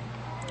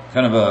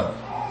 kind of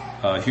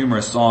a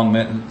humorous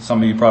song.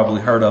 Some of you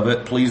probably heard of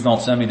it. Please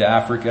don't send me to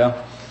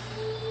Africa.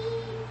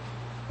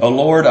 Oh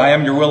Lord, I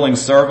am your willing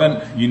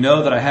servant. You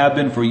know that I have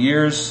been for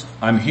years.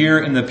 I'm here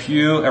in the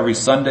pew every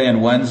Sunday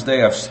and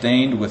Wednesday. I've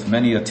stained with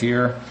many a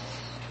tear.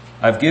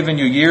 I've given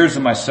you years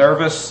of my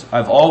service.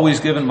 I've always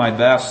given my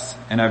best,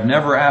 and I've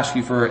never asked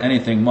you for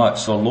anything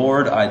much. So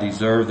Lord, I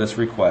deserve this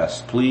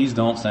request. Please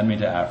don't send me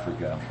to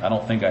Africa. I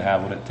don't think I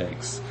have what it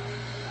takes.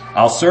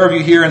 I'll serve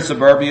you here in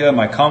suburbia,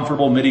 my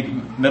comfortable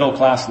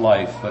middle-class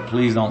life, but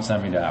please don't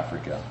send me to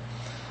Africa.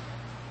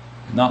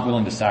 Not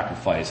willing to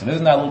sacrifice. And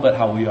isn't that a little bit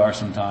how we are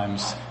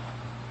sometimes?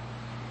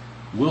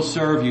 We'll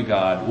serve you,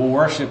 God. We'll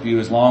worship you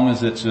as long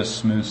as it's just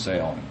smooth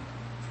sailing.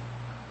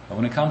 But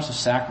when it comes to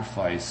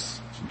sacrifice,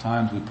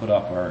 sometimes we put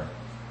up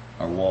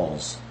our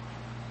walls.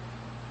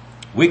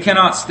 We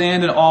cannot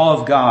stand in awe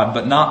of God,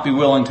 but not be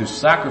willing to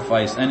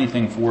sacrifice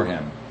anything for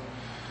Him.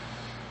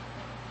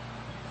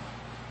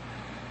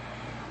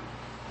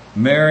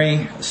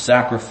 Mary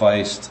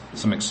sacrificed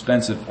some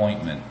expensive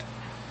ointment.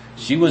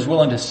 She was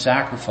willing to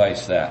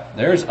sacrifice that.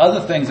 There's other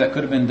things that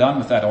could have been done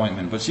with that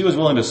ointment, but she was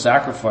willing to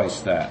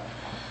sacrifice that.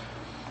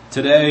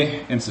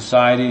 Today, in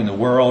society, in the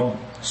world,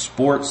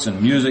 sports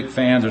and music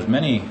fans, there's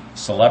many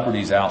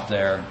celebrities out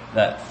there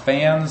that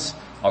fans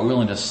are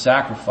willing to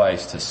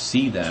sacrifice to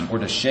see them or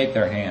to shake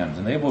their hands.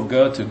 And they will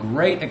go to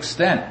great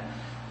extent.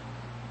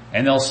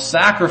 And they'll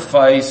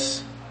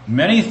sacrifice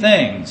many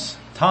things,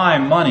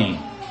 time, money,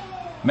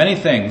 many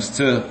things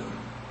to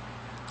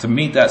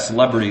meet that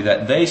celebrity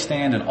that they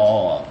stand in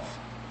awe of.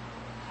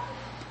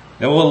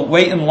 They will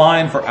wait in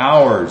line for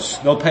hours.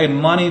 They'll pay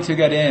money to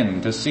get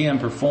in, to see them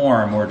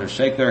perform or to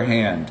shake their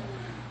hand.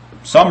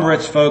 Some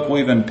rich folk will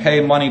even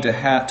pay money to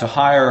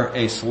hire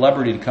a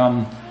celebrity to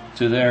come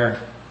to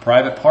their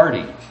private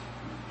party.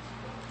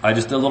 I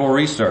just did a little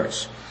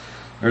research.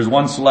 There's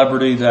one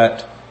celebrity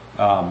that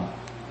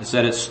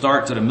said it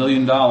starts at $1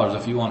 million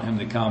if you want him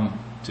to come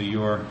to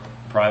your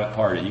private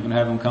party. You can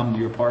have him come to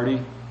your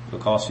party. It'll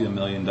cost you $1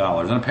 million.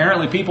 And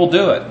apparently people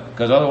do it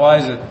because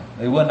otherwise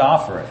they wouldn't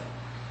offer it.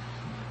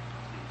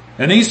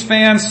 And these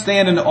fans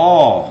stand in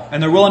awe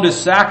and they're willing to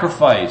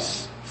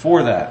sacrifice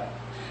for that.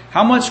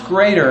 How much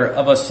greater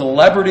of a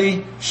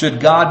celebrity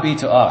should God be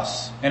to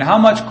us? And how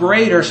much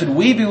greater should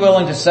we be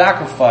willing to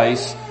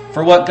sacrifice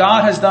for what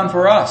God has done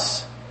for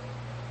us?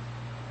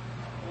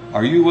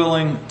 Are you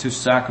willing to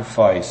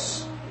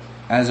sacrifice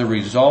as a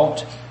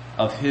result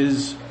of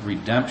His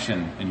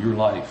redemption in your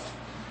life?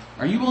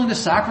 Are you willing to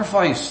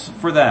sacrifice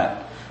for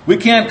that? We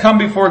can't come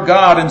before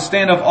God and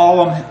stand in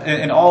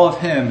all of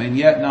Him and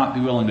yet not be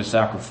willing to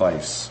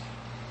sacrifice.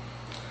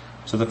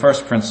 So the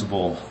first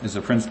principle is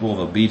the principle of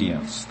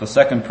obedience. The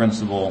second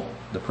principle,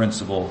 the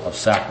principle of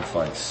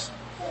sacrifice.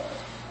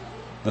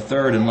 The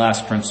third and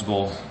last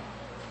principle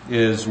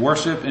is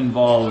worship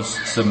involves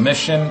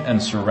submission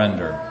and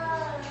surrender.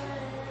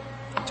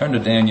 Turn to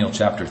Daniel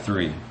chapter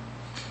 3.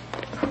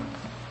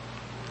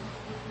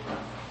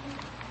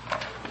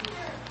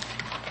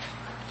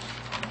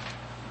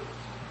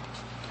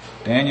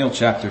 Daniel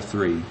chapter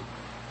 3.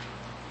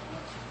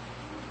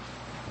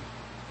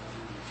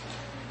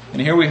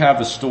 And here we have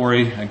the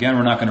story. Again,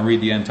 we're not going to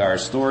read the entire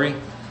story.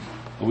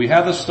 But we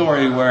have the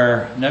story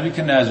where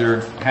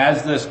Nebuchadnezzar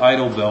has this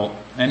idol built.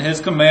 And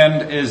his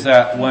command is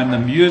that when the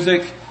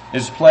music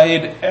is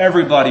played,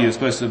 everybody is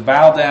supposed to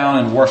bow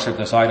down and worship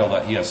this idol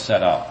that he has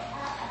set up.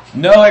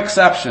 No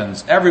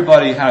exceptions.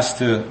 Everybody has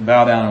to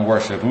bow down and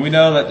worship. And we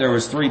know that there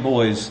was 3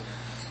 boys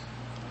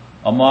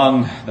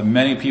among the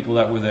many people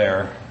that were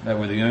there, that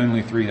were the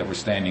only 3 that were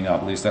standing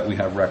up, at least that we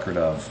have record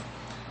of.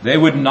 They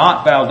would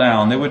not bow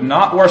down. They would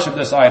not worship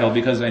this idol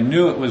because they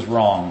knew it was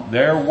wrong.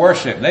 Their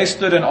worship, they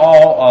stood in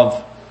awe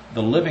of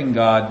the living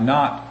God,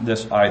 not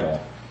this idol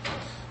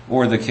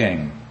or the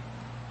king.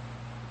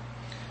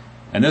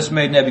 And this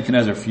made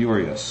Nebuchadnezzar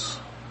furious.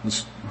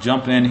 Let's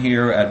jump in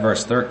here at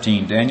verse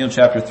 13. Daniel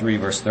chapter 3,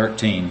 verse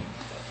 13.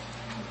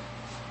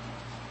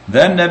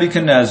 Then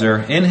Nebuchadnezzar,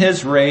 in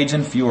his rage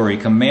and fury,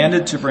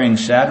 commanded to bring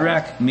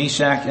Shadrach,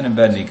 Meshach, and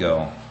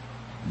Abednego.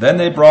 Then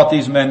they brought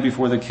these men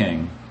before the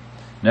king.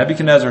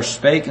 Nebuchadnezzar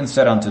spake and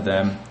said unto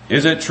them,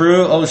 Is it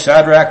true, O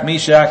Shadrach,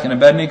 Meshach, and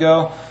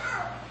Abednego?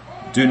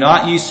 Do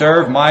not ye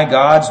serve my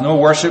gods, nor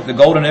worship the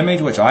golden image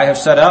which I have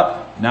set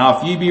up? Now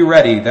if ye be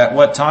ready, that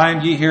what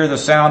time ye hear the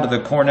sound of the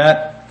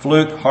cornet,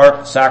 flute,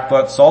 harp,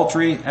 sackbut,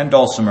 psaltery, and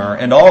dulcimer,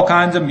 and all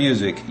kinds of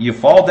music, ye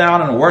fall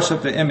down and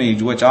worship the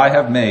image which I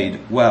have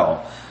made,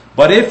 well.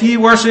 But if ye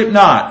worship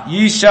not,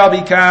 ye shall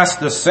be cast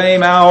the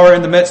same hour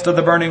in the midst of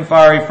the burning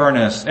fiery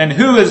furnace. And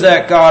who is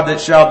that God that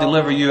shall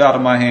deliver you out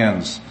of my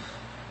hands?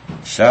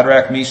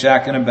 Shadrach,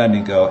 Meshach, and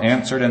Abednego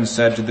answered and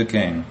said to the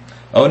king,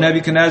 O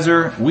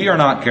Nebuchadnezzar, we are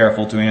not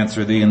careful to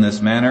answer thee in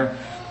this manner.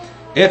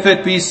 If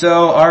it be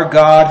so, our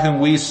God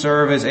whom we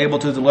serve is able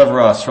to deliver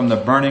us from the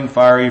burning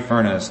fiery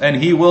furnace, and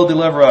he will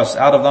deliver us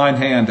out of thine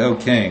hand, O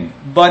king.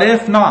 But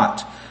if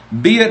not,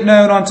 be it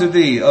known unto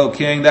thee, O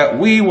king, that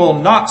we will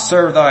not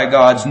serve thy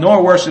gods,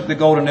 nor worship the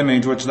golden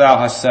image which thou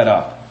hast set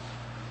up.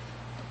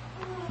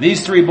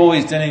 These three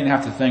boys didn't even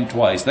have to think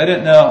twice. They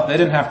didn't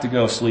have to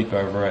go sleep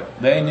over it.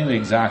 They knew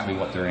exactly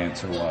what their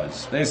answer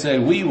was. They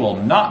said, we will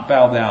not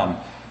bow down.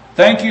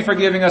 Thank you for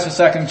giving us a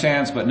second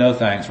chance, but no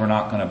thanks. We're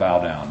not going to bow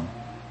down.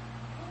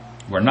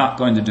 We're not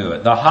going to do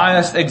it. The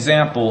highest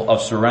example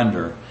of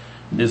surrender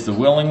is the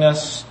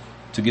willingness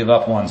to give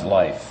up one's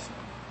life.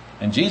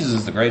 And Jesus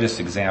is the greatest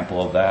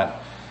example of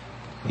that.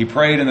 He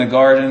prayed in the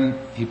garden.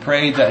 He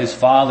prayed that his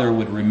Father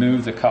would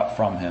remove the cup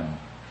from him.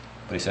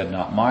 But he said,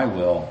 not my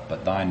will,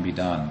 but thine be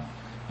done.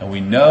 And we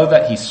know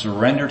that he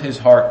surrendered his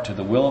heart to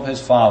the will of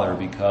his Father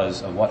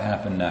because of what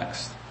happened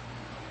next.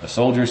 The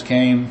soldiers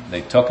came,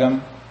 they took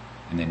him,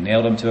 and they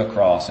nailed him to a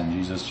cross, and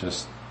Jesus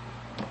just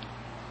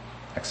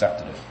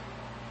accepted it.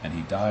 And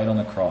he died on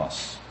the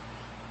cross.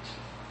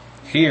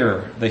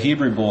 Here, the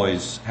Hebrew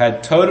boys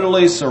had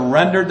totally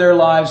surrendered their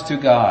lives to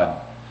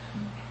God.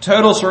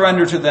 Total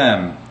surrender to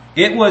them.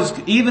 It was,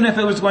 even if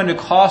it was going to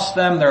cost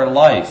them their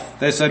life,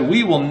 they said,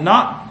 we will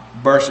not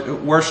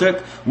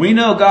worship. We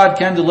know God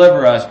can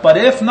deliver us, but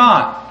if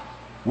not,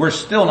 we're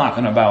still not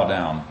going to bow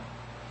down.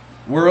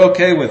 We're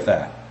okay with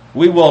that.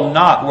 We will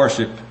not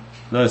worship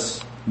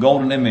this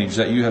golden image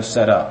that you have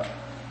set up.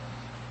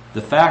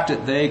 The fact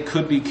that they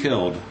could be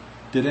killed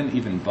didn't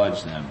even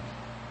budge them.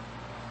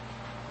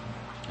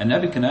 And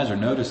Nebuchadnezzar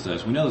noticed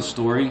this. We know the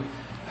story,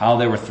 how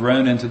they were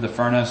thrown into the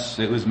furnace.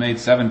 It was made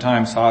 7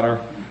 times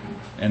hotter.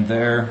 And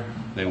there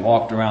they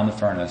walked around the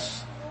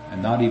furnace,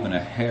 and not even a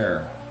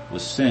hair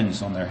was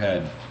singed on their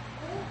head.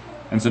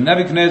 And so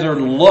Nebuchadnezzar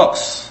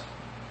looks,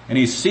 and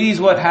he sees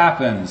what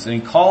happens, and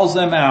he calls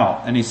them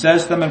out, and he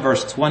says to them in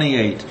verse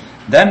 28,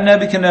 Then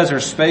Nebuchadnezzar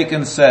spake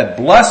and said,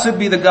 Blessed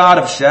be the God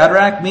of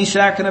Shadrach,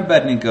 Meshach, and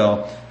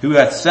Abednego, who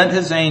hath sent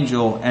his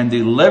angel and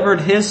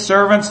delivered his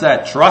servants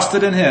that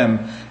trusted in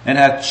him, and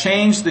hath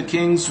changed the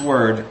king's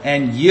word,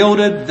 and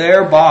yielded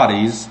their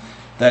bodies,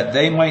 that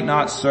they might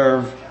not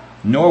serve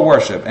nor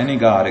worship any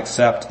god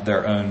except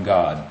their own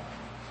God.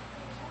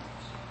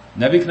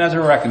 Nebuchadnezzar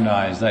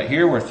recognized that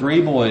here were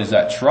 3 boys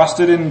that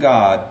trusted in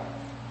God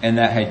and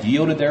that had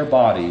yielded their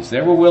bodies. They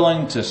were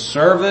willing to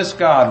serve this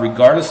God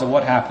regardless of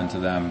what happened to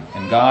them,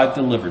 and God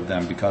delivered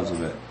them because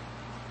of it.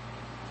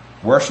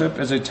 Worship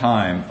is a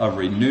time of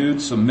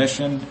renewed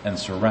submission and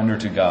surrender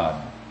to God.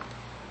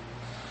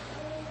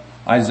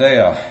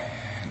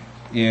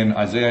 In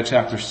Isaiah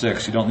chapter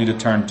 6, you don't need to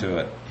turn to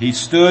it. He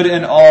stood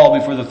in awe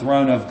before the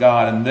throne of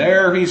God, and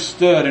there he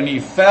stood, and he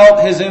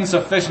felt his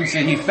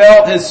insufficiency, he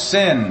felt his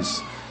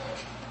sins,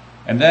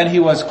 and then he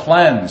was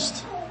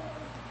cleansed,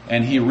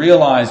 and he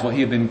realized what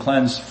he had been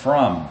cleansed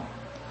from.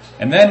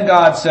 And then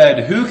God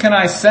said, who can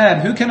I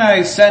send? Who can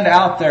I send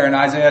out there? And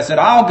Isaiah said,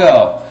 I'll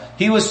go.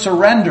 He was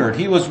surrendered.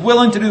 He was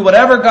willing to do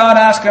whatever God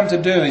asked him to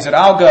do. He said,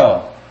 I'll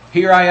go.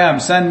 Here I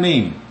am. Send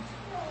me.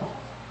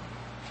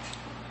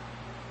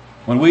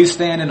 When we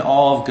stand in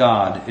awe of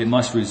God, it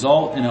must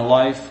result in a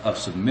life of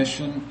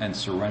submission and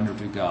surrender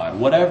to God.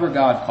 Whatever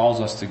God calls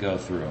us to go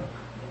through.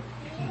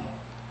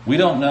 We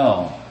don't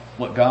know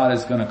what God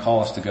is going to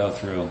call us to go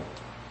through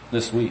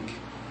this week.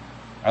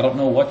 I don't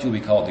know what you'll be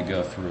called to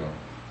go through.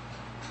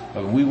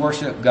 But when we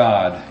worship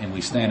God and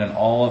we stand in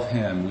awe of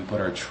him, we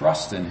put our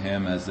trust in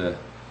him as the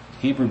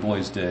Hebrew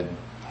boys did.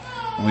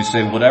 And we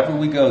say, whatever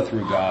we go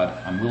through, God,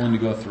 I'm willing to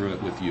go through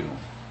it with you.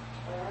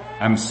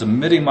 I'm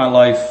submitting my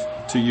life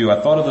to you.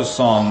 I thought of this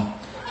song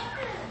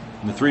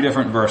in the 3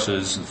 different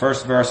verses. The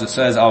first verse, it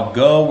says, I'll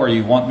go where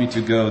you want me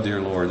to go,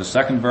 dear Lord. The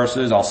second verse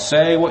is, I'll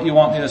say what you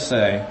want me to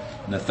say.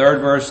 And the third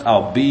verse,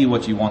 I'll be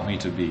what you want me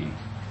to be.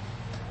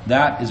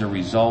 That is a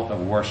result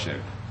of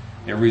worship.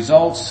 It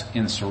results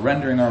in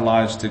surrendering our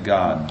lives to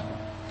God.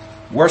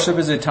 Worship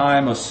is a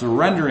time of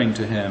surrendering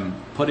to him,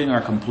 putting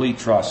our complete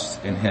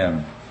trust in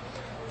him.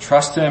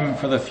 Trust him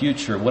for the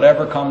future,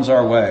 whatever comes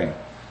our way.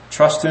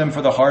 Trust him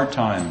for the hard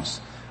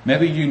times.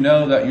 Maybe you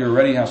know that you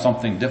already have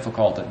something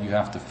difficult that you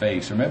have to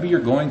face, or maybe you're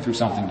going through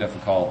something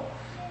difficult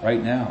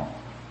right now.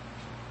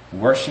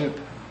 Worship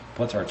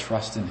puts our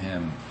trust in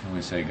Him. And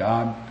we say,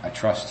 God, I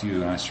trust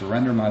you and I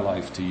surrender my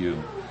life to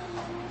you.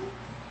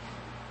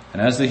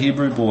 And as the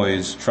Hebrew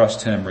boys,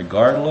 trust Him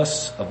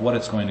regardless of what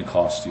it's going to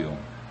cost you.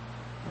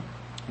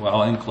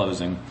 Well, in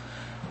closing,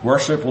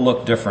 worship will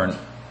look different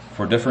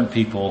for different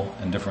people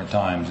in different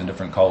times and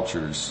different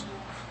cultures.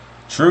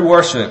 True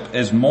worship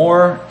is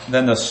more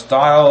than the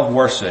style of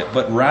worship,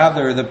 but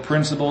rather the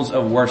principles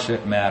of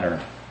worship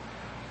matter.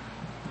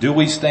 Do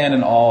we stand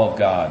in awe of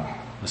God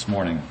this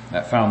morning,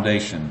 that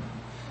foundation?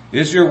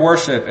 Is your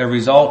worship a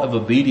result of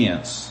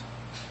obedience?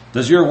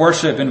 Does your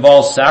worship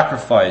involve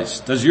sacrifice?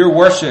 Does your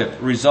worship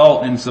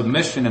result in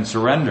submission and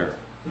surrender?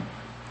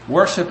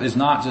 Worship is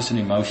not just an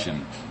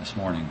emotion this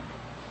morning.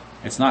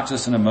 It's not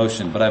just an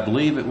emotion, but I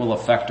believe it will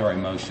affect our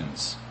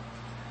emotions.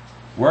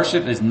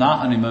 Worship is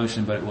not an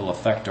emotion, but it will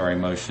affect our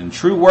emotion.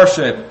 True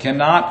worship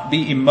cannot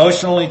be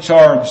emotionally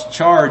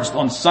charged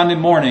on Sunday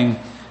morning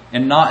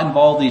and not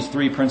involve these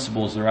three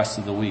principles the rest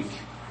of the week.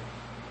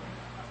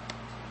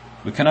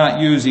 We cannot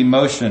use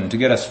emotion to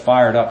get us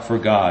fired up for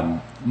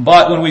God.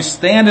 But when we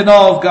stand in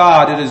awe of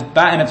God,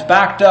 it's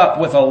backed up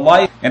with a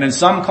life. And in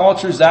some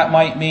cultures that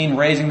might mean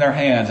raising their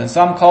hands. In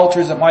some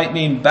cultures it might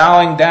mean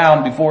bowing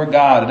down before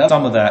God. And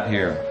some of that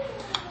here.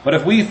 But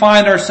if we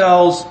find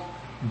ourselves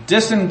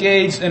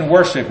disengaged in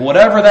worship,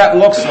 whatever that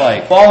looks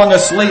like, falling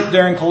asleep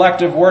during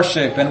collective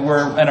worship, and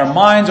our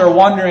minds are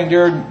wandering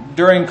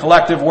during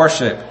collective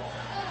worship,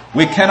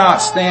 we cannot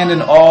stand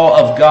in awe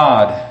of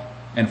God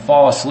and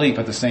fall asleep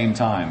at the same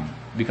time,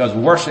 because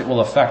worship will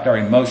affect our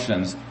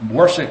emotions.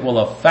 Worship will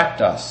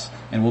affect us,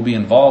 and we'll be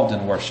involved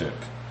in worship.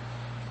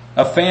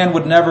 A fan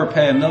would never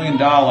pay $1 million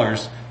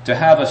to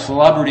have a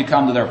celebrity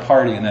come to their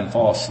party and then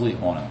fall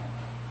asleep on it.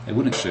 They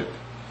wouldn't worship.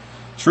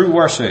 True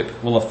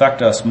worship will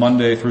affect us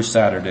Monday through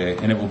Saturday,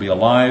 and it will be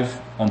alive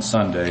on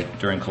Sunday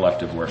during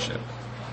collective worship.